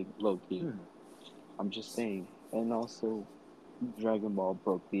up, like low key. Hmm. I'm just saying, and also Dragon Ball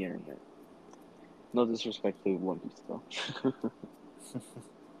broke the internet. No disrespect to One Piece though.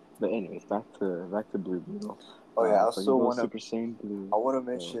 But anyways, back to Blue Beetle. Oh yeah, I So he also goes wanna Super Saiyan I Blue. wanna So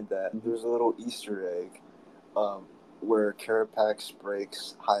mention that mhm. there's a little Easter egg, where Carapax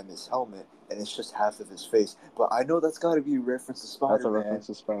breaks Jaime's helmet, and it's just half of his face. But I know that's got to be a reference to That's Spider a Man, reference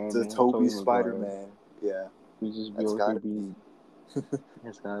to Spider to Man, Toby Tobey Spider Maguire. Man. Yeah, He's just be that's over got here to be. being.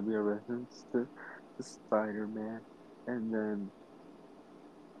 It's gotta be a reference to Spider Man, and then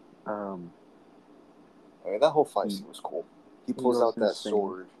um I mean, that whole fight he scene was cool. He he pulls goes out that insane.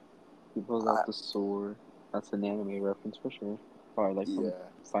 sword. He pulls I, out the sword. That's an anime reference for sure, or like from yeah,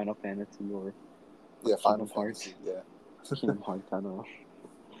 Final Fantasy or yeah, Final Kingdom Fantasy. Hearts. Yeah, Kingdom Hearts, I know,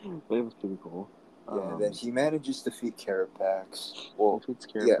 but it was pretty cool. yeah. And then Um, he manages to defeat Carapax. he Well, fits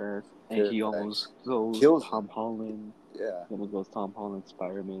yeah, Carapace, and he Carapax almost goes kills him. Tom Holland. Yeah, He almost goes Tom Holland,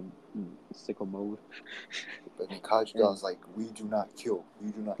 Spider Man, sicko mode, but then Kajidan's and like, "We do not kill.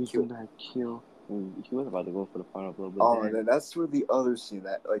 We do not we do kill." not kill. And he was about to go for the final blow, but Oh, and then then that's where the other scene,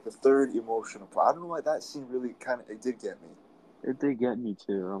 that like the third emotional part. I don't know why that scene really kind of it did get me, it did get me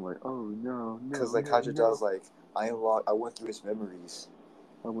too. I'm like, oh no, because no, like no, Kajidan's no. like, I went through his memories,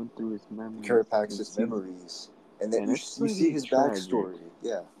 I went through his memories and Carapax's see, memories, and then and it's you see pretty his tragic. backstory.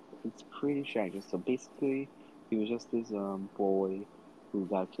 Yeah. It's pretty tragic. So basically, he was just this boy who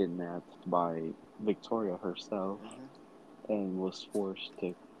got kidnapped by Victoria herself Hmm. and was forced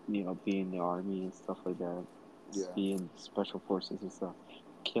to, be in the army and stuff like that, Yeah. be in special forces and stuff,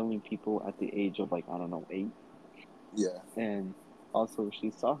 killing people at the age of like I don't know 8, Yeah. and Also,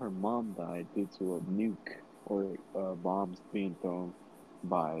 she saw her mom die due to a nuke or bombs being thrown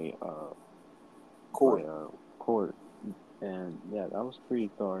by Cord. court, and yeah, that was pretty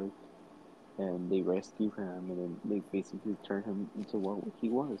dark. And they rescue him, and then they basically turn him into what he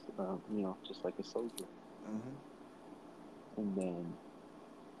was, just like a soldier. Mm-hmm. And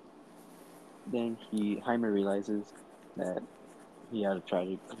then Jaime realizes that he had a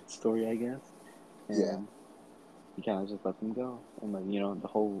tragic story, I guess, Yeah. and he kind of just lets him go. And like the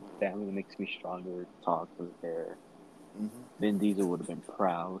whole family makes me stronger. Talk was there. Vin Diesel would have been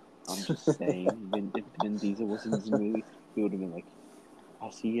proud. I'm just saying, if Vin Diesel was in this movie, he would have been like,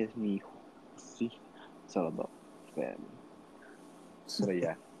 "Así es mi hijo." See, it's all about family. But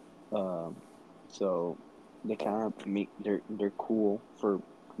yeah, um, so they kind of make they're cool for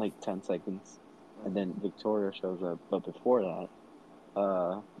like 10 seconds, and then Victoria shows up. But before that,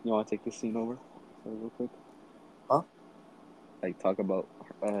 you want to take this scene over real quick? Huh? Like talk about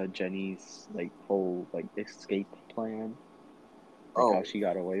Jenny's like whole like escape plan, like how Oh. she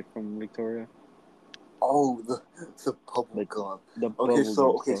got away from Victoria, Oh, the bubble like gum. the Okay,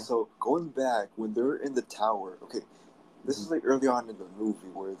 bubblegum stuff. so going back when they're in the tower. Okay, this Mm-hmm. is like early on in the movie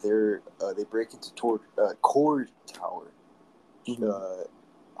where they break into Cord Tower. Mm-hmm. Uh,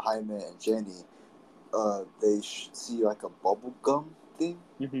 Jaime and Jenny. They see like a bubble gum thing.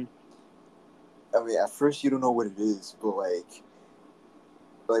 Mm-hmm. I mean, at first you don't know what it is, but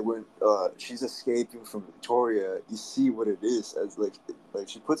like when she's escaping from Victoria, you see what it is as like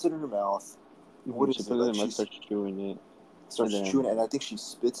she puts it in her mouth. Mm-hmm. What She is it? puts it Like in my starts chewing it, and starts then chewing it, and I think she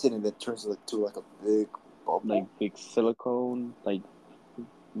spits it, and then turns it to like a big like bubble. big silicone like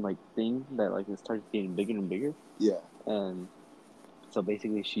thing that like it starts getting bigger and bigger, Yeah. and so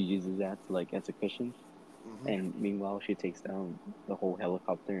basically she uses that to like as a cushion, Mm-hmm. and meanwhile she takes down the whole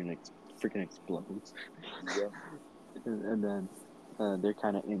helicopter and freaking explodes, Yeah. and then they're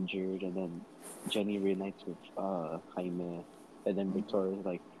kind of injured, and then Jenny reunites with Jaime, and then Mm-hmm. Victoria's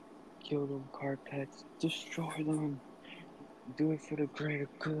like, kill them carpets, destroy them, do it for the greater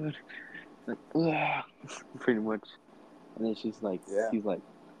good, like ugh, pretty much. And then Yeah. he's like,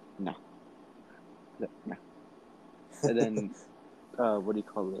 no, no. And then what do you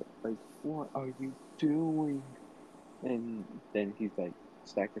call it? Like, what are you doing? And then he's like,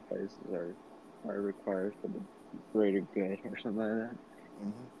 sacrifices are required for the greater good or something like that.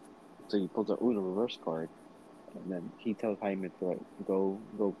 Mm-hmm. So he pulls a Uno reverse card, and then he tells Jaime to like go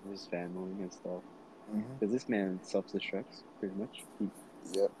with his family and stuff. Because Mm-hmm. this man self destructs pretty much.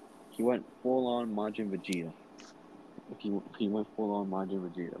 Yep. He went full on Majin Vegeta. He went full on Majin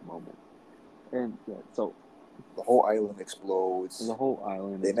Vegeta moment. And yeah, so The whole island the explodes. whole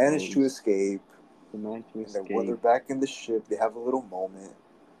island They manage to explodes. escape, They manage to and then when they're escape. back in the ship, they have a little moment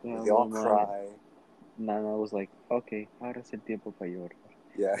They where have they a all little moment. cry. Nana was like, okay, ahora es el tiempo para llorar.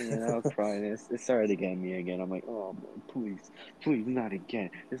 Yeah. And then I'll cry, and it started to get me again. I'm like, oh man, please, not again.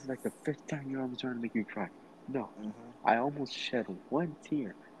 This is like the fifth time you're almost trying to make me cry. No, Mm-hmm. I almost shed one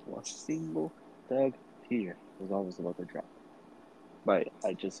tear, a single thug tear was almost about to drop, but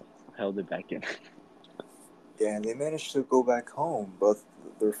I just held it back in. Yeah, and they managed to go back home, but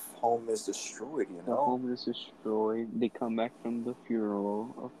their home is destroyed. You The know. home is destroyed. They come back from the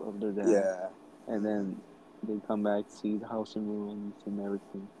funeral of their dad, Yeah. and Mm-hmm. then they come back, see the house in ruins and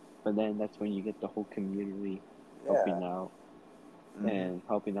everything. But then that's when you get the whole community Yeah. helping out and Mm-hmm.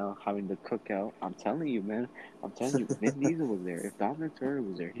 helping out, having the cookout. I'm telling you, man. I'm telling you, Vin Diesel was there. If Dominic Toretto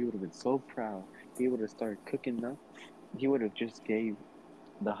was there, he would have been so proud. He would have started cooking up. He would have just gave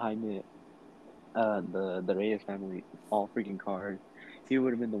the Jaime, the Reyes family all freaking cards. He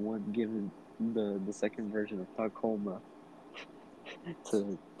would have been the one giving the second version of Tacoma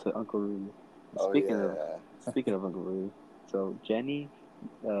to Uncle Rudy. Oh Speaking of yeah. speaking of Uncle Rudy, so Jenny,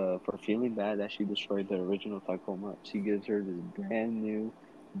 for feeling bad that she destroyed the original Tacoma, she gives her this brand new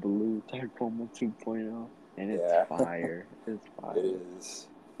blue Tacoma 2.0, and it's Yeah. fire. It's It fire. is.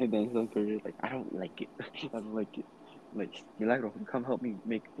 And then his Uncle Rudy's like, I don't like it. I don't like it. Like Milagro, come help me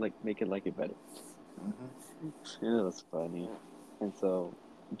make it like it better. Mm-hmm. And it was funny. And so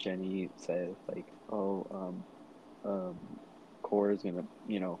Jenny says like, oh, um, Core is gonna,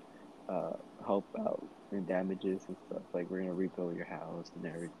 uh, help out in damages and stuff. Like we're gonna rebuild your house and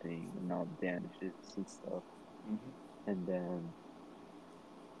everything and all the damages and stuff. Mm-hmm. And then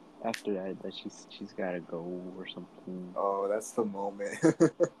after that she's gotta go or something. Oh, that's the moment. And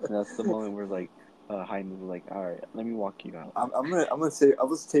that's the moment where like Jaime's like, all right, let me walk you out. I'm gonna say I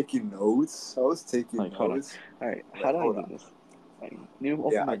was taking notes. I was taking Like, hold on. notes. All right, how Like, do I hold do on. this? Like, you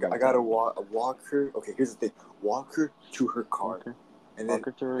Yeah, open my I notes gotta app. walk her. Okay, here's the thing. Walk her to her car, Walker, and then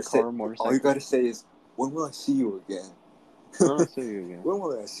Walker to her it said car, all you motorcycle. gotta say is, "When will I see you again?" when will I see you again? When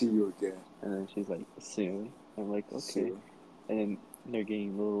will I see you again? And then she's like, soon. I'm like, okay. Soon. And then they're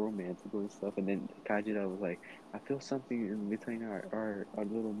getting a little romantical and stuff. And then Kajira was like, I feel something in between our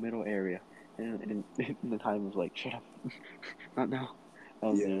little middle area. And the time was like, shut up, not now. That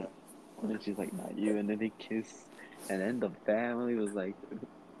was Yeah. it. And then she's like, not you. And then they kiss. And then the family was like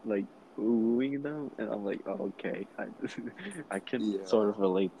oohing them. And I'm like, oh, okay. I can sort Yeah. of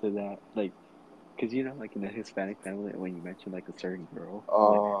relate to that. Like, because like in the Hispanic family, when you mention like a certain girl, I'm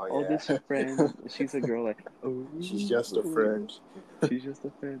like, Oh oh, this yeah. friend, she's a girl, like, She's oh, just a friend. she's just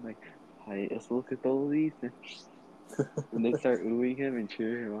a friend, like, hi, let's look at all these, and they start oohing him and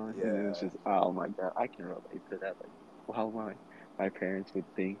cheering him on, and it's Yeah. just, oh my god, I can relate to that, like, how my parents would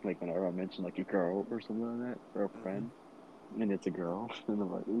think, like, whenever I mention like a girl or something like that, or a Hmm. friend, and it's a girl, and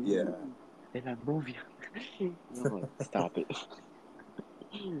I'm like, Yeah. ooh, in that movie, and I'm like, stop it.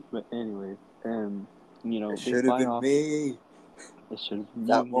 But anyways, It they should have fly been off. me. It should have been you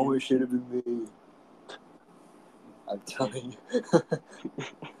That again. moment should have been me. I'm telling you.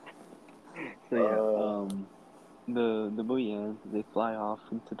 So yeah, uh, the movie ends. They fly off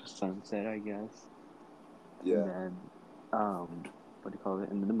into the sunset, I guess, and yeah. then what do you call it?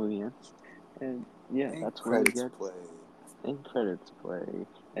 And then the movie ends, and yeah, And that's when we credits get play. end credits play,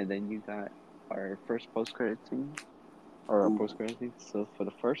 and then you got our first post credit scene or our Ooh. post credit scene. So for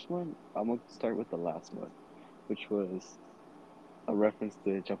the first one, I'm gonna start with the last one, which was a reference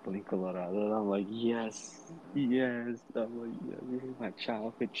to Chapulín Colorado. And I'm like, yes, yes. I'm like, yeah, this is my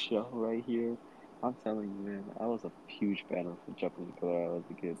childhood show right here. I'm telling you, man, I was a huge fan of Chapulín Colorado as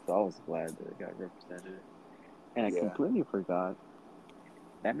a kid, so I was glad that it got represented. And I Yeah. completely forgot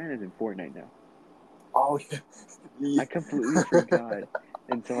that man is in Fortnite now. Oh yeah. I completely forgot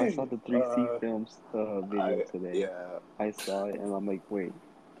until I saw the 3C uh, Films video I today. yeah. I saw it and I'm like, wait,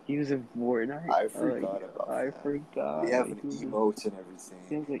 he was in Fortnite? I I'm like, forgot about I that. They forgot. have Like an he was in, emote and everything.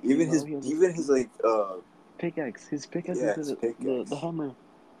 he has an Even emo. his He has a even his like pickaxe. His pickaxe is yeah, his the pickaxe. hammer.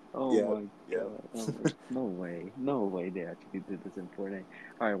 Oh Yeah, my yeah. god. I'm like, no way they actually did this in Fortnite.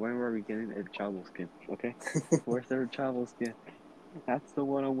 Alright, when were we getting a Chavo skin? Okay? Where's their Chavo skin? That's the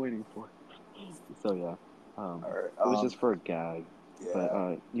one I'm waiting for. So yeah. All right. It was just for a gag. But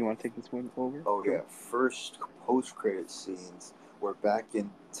Yeah. you wanna take this one over? Oh Go. yeah. First post credit scenes. We're back in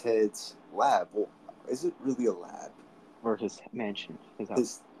Ted's lab. Well, is it really a lab? Or his mansion, his house.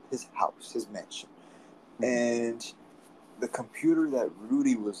 His his house, his mansion, Mm-hmm. and the computer that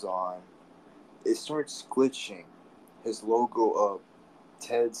Rudy was on, it starts glitching. His logo,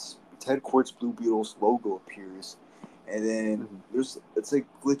 Ted Quartz Blue Beetle's logo appears, and then Mm-hmm. it's like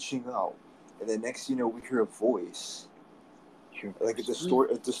glitching out, and then next you know we hear a voice, You're like sweet.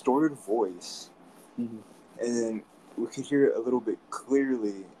 a distorted voice, Mm-hmm. and then we could hear it a little bit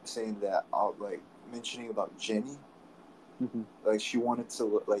clearly saying that out like mentioning about Jenny, Mm-hmm. like she wanted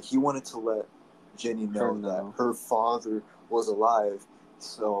to like he wanted to let Jenny Her know that no. her father was alive,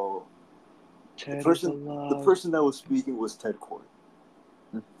 so the Chad is person the alive. person that was speaking was Ted Court.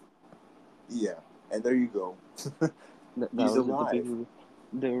 Mm. Yeah, and there you go. That He's was it, the alive. big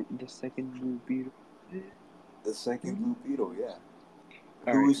the second Blue Beetle. The second Blue Beetle, yeah. Who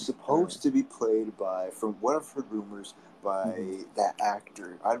Alright. is supposed to be played by, from what I've heard rumors, Mm-hmm. by that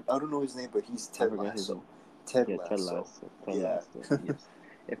actor. I don't know his name, but he's I Ted forgot his Lasso. name. Ted Yeah, Ted Lasso. Lasso. Ted Yeah. Lasso. Yes.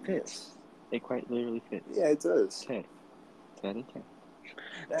 It fits. Yes. It quite literally fits. Yeah, it does. Ted. Ted and Ted.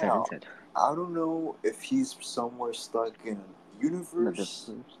 Ted and Now, Ted. I don't know if he's somewhere stuck in a In a different universe.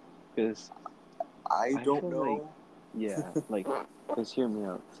 verse. Because I I don't feel like, know. yeah, like, because hear me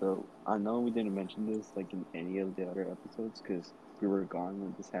out. So I know we didn't mention this like in any of the other episodes because we were gone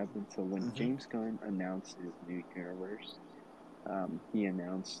when this happened. So when Mm-hmm. James Gunn announced his new universe, he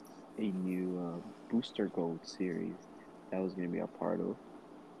announced a new Booster Gold series that was going to be a part of.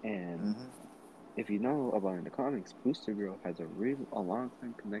 And Mm-hmm. if you know about in the comics, Booster Girl has a long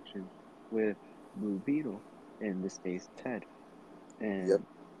time connection with Blue Beetle, in this case Ted, Yep.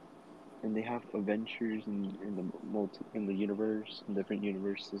 and they have adventures in the in the universe, in different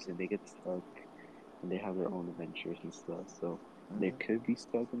universes, and they get stuck, and they have their own adventures and stuff. So they Mm-hmm. could be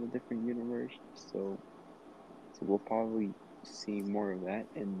stuck in a different universe. So we'll probably see more of that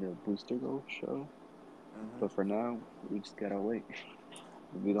in the Booster Gold show. But Mm-hmm. for now, we just gotta wait.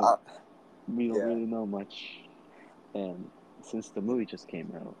 We don't Uh, we don't yeah. really know much, and since the movie just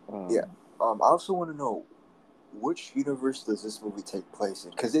came out, Yeah. I also want to know which universe does this movie take place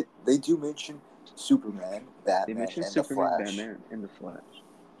in? Because they do mention Superman, they Batman, mentioned and the Superman, Flash, Batman, and the Flash,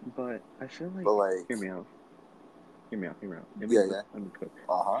 but I feel but like like, hear me out, hear me out. Let me yeah, cook, yeah, let me cook.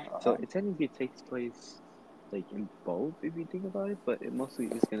 uh huh, uh So huh, it technically takes place like in both if you think about it, but it mostly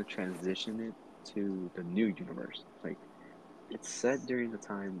is gonna transition it to the new universe. Like it's set during the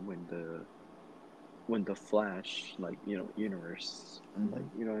time when the Flash, like, universe, like,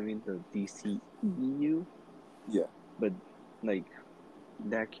 Mm-hmm. what I mean, the DCEU, Yeah. but like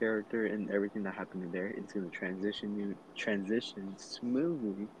that character and everything that happened in there is going to transition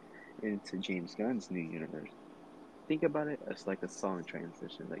smoothly into James Gunn's new universe. Think about it as like a song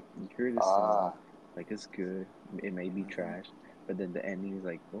transition. Like, you hear this song, Ah. like, it's good, it may be Mm-hmm. trash, but then the ending is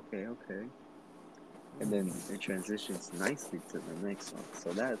like, okay, okay, and then Mm. it transitions nicely to the next song.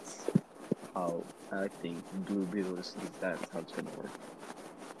 So that's how I think Blue Beetle is. That's how it's gonna work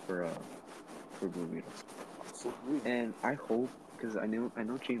for Blue Beetle. So agree. And I hope, because I know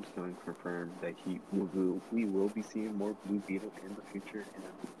James Gunn confirmed that we will be seeing more Blue Beetle in the future in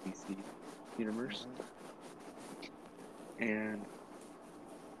the DC universe. Mm-hmm. And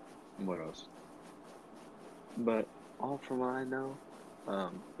what else? But all from what I know,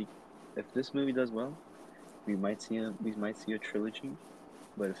 if this movie does well, we might see a trilogy.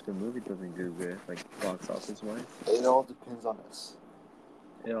 But if the movie doesn't do good, like box office wise, It all depends on us.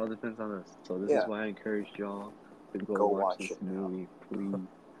 it all depends on us. So this is Yeah. why I encourage y'all to go Go watch watch this it now. movie, please.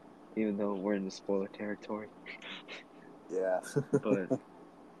 Even though we're in the spoiler territory, Yeah. but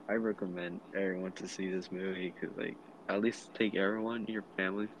I recommend everyone to see this movie because, like, at least take everyone in your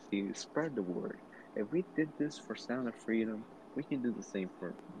family to see. Spread the word. If we did this for Sound of Freedom, we can do the same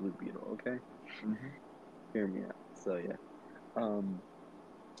for Blue Beetle. Okay, Mm-hmm. hear me out. So yeah, um,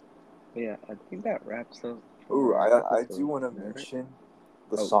 but yeah, I think that wraps up for Ooh, our I do episode want to tonight, right? mention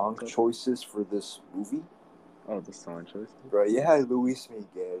the Oh, song what's up? choices for this movie. Oh, the song choices. Bro, you had Luis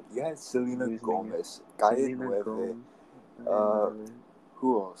Miguel, you had Selena Luis Miguel, Gomez, Calle Selena Nueve, Gomez, uh,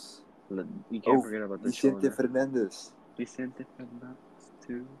 who else? you can't Oh, forget about the Vicente Chona, Fernandez. Vicente Fernandez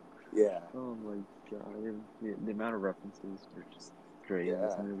too. Yeah, Oh my god, the amount of references were just great in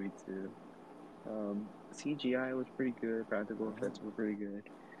this yeah. movie too. CGI was pretty good. Practical Mm-hmm. effects were pretty good.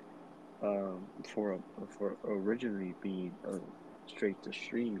 For originally being a straight to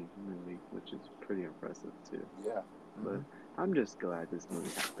streaming movie, which is pretty impressive too. Yeah. Mm-hmm. But I'm just glad this movie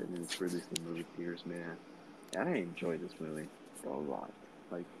happened and it's released in movie theaters, man. And I enjoyed this movie a lot.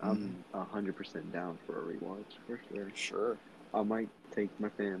 Like, Mm-hmm. I'm 100% down for a rewatch for sure. Sure. I might take my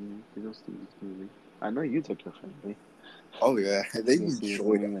family to go see this movie. I know you took your family Oh yeah, they to go see this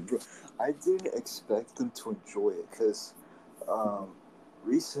enjoyed movie, it, and bro. I didn't expect them to enjoy it because mhm. um,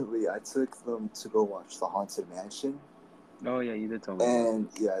 recently I took them to go watch The Haunted Mansion, Oh yeah, you did tell me about and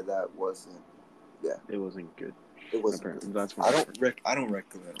this. yeah, that wasn't. Yeah, It wasn't good. it wasn't good. Apparently, that's what I heard. I don't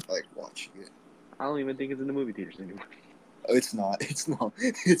recommend like watching it. I don't even think it's in the movie theaters anymore. Oh, it's not. It's not.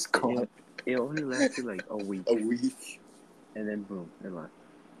 It's gone. It it only lasted like a A week, week. and then boom, it left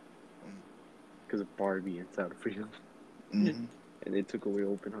because of Barbie and Sound of Freedom, and Mm-hmm. they took away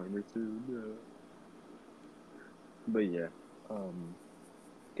Oppenheimer too. No. But yeah, I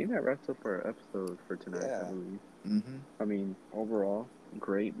think that wraps up our episode for tonight. I Yeah. believe. Mm-hmm. I mean, overall,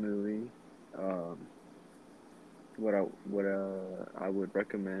 great movie. Um, I would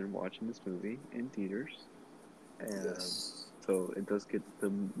recommend watching this movie in theaters. Yes. So it does get the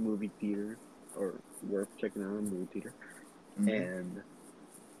movie theater or worth checking out in a movie theater. Mm-hmm. And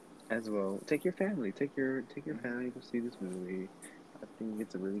as well, take your Mm-hmm. family to see this movie. I think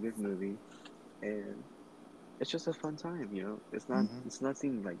it's a really good movie, and it's just a fun time. Mm-hmm. It's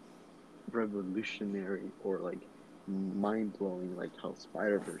nothing like revolutionary or like mind blowing like how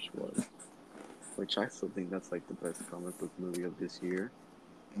Spider Verse was, which I still think that's like the best comic book movie of this year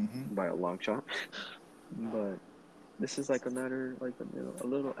Mm-hmm. by a long shot. But this is like another like a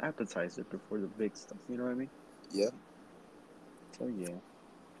little appetizer before the big stuff. You know what I mean? Yep. So yeah.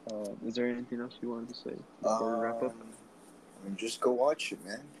 Is there anything else you wanted to say before we wrap up? Um, I mean, just go watch it,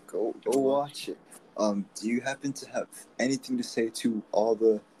 man. Go Go watch. watch it. Do you happen to have anything to say to all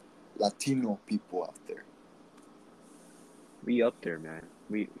the Latino people out there? We up there, man.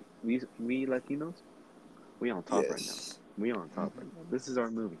 We Latinos. We on top right now. Yes. We on top Mm-hmm. right now. This is our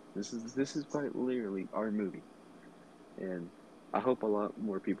movie. This is quite literally our movie, and I hope a lot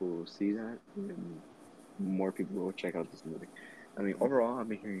more people will see that, and more people will check out this movie. I mean, Mm-hmm. overall, I've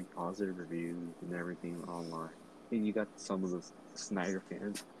been hearing positive reviews and everything online. And you got some of the Snyder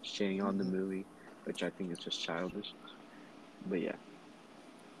fans shitting on the Mm-hmm. movie, which I think is just childish. But yeah.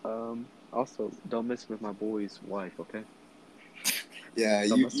 Also, don't mess with my boy's wife, okay? Yeah, you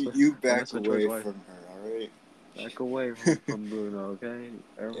Don't back mess with Troy's away wife. from her, all right? Back away from Bruno, okay?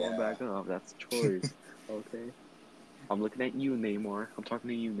 Everyone Yeah. back up. That's Troy's, okay? I'm looking at you, Neymar. I'm talking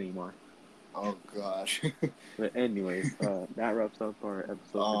to you, Neymar. Oh gosh. But anyways, that wraps up our episode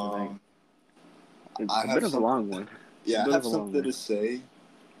for tonight. um, It's I a have bit of a some. long one. A Yeah, I bit have of a long something one. to say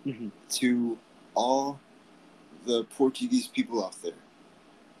Mhm. to all the Portuguese people out there.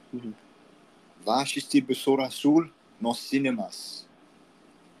 Mhm. Va assistir Besouro Azul nos cinemas.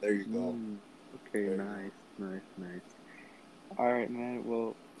 There you go. Okay, There you go. nice, nice, nice. All right, man.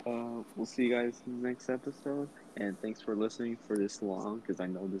 Well, we'll see you guys in the next episode, and thanks for listening for this long, because I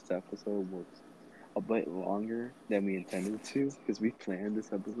know this episode was a bit longer than we intended to, because we planned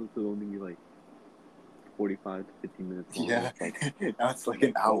this episode to only be like 45 to 50 minutes long. Yeah. Now it's like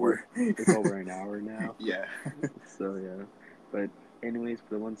an Like hour. it's over an hour now. Yeah. So yeah, but anyways,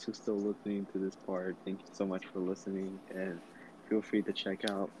 for the ones who still listening to this part, thank you so much for listening, and feel free to check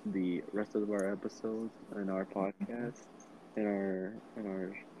out the rest of our episodes and our podcast and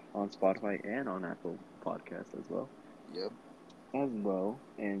our on Spotify and on Apple Podcasts as well. Yep. And go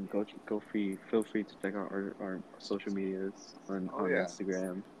free feel free to check out our social medias Oh on yeah.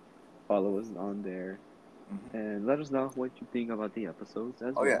 Instagram. Follow us on there Mm-hmm. and let us know what you think about the episodes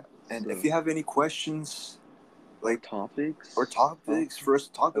as Oh yeah. well. And if So you have any questions, or like or topics topics for us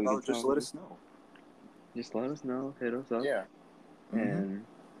to talk that we can about, just talk let about, us know. just let us know. Hit us up, Yeah. Mm-hmm.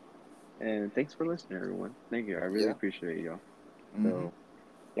 and thanks for listening, everyone. Thank you. I really Yeah. appreciate y'all. Mm-hmm. So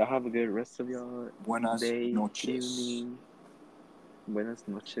y'all have a good rest of y'all Buenas day, noches. evening, buenas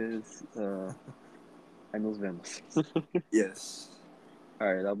noches, and nos vemos. Yes. All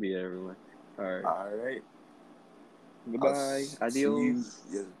right, that'll be it, everyone. All right, All right. I'll goodbye. see you. Adios.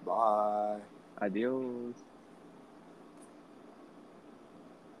 Yes. Bye. Adios.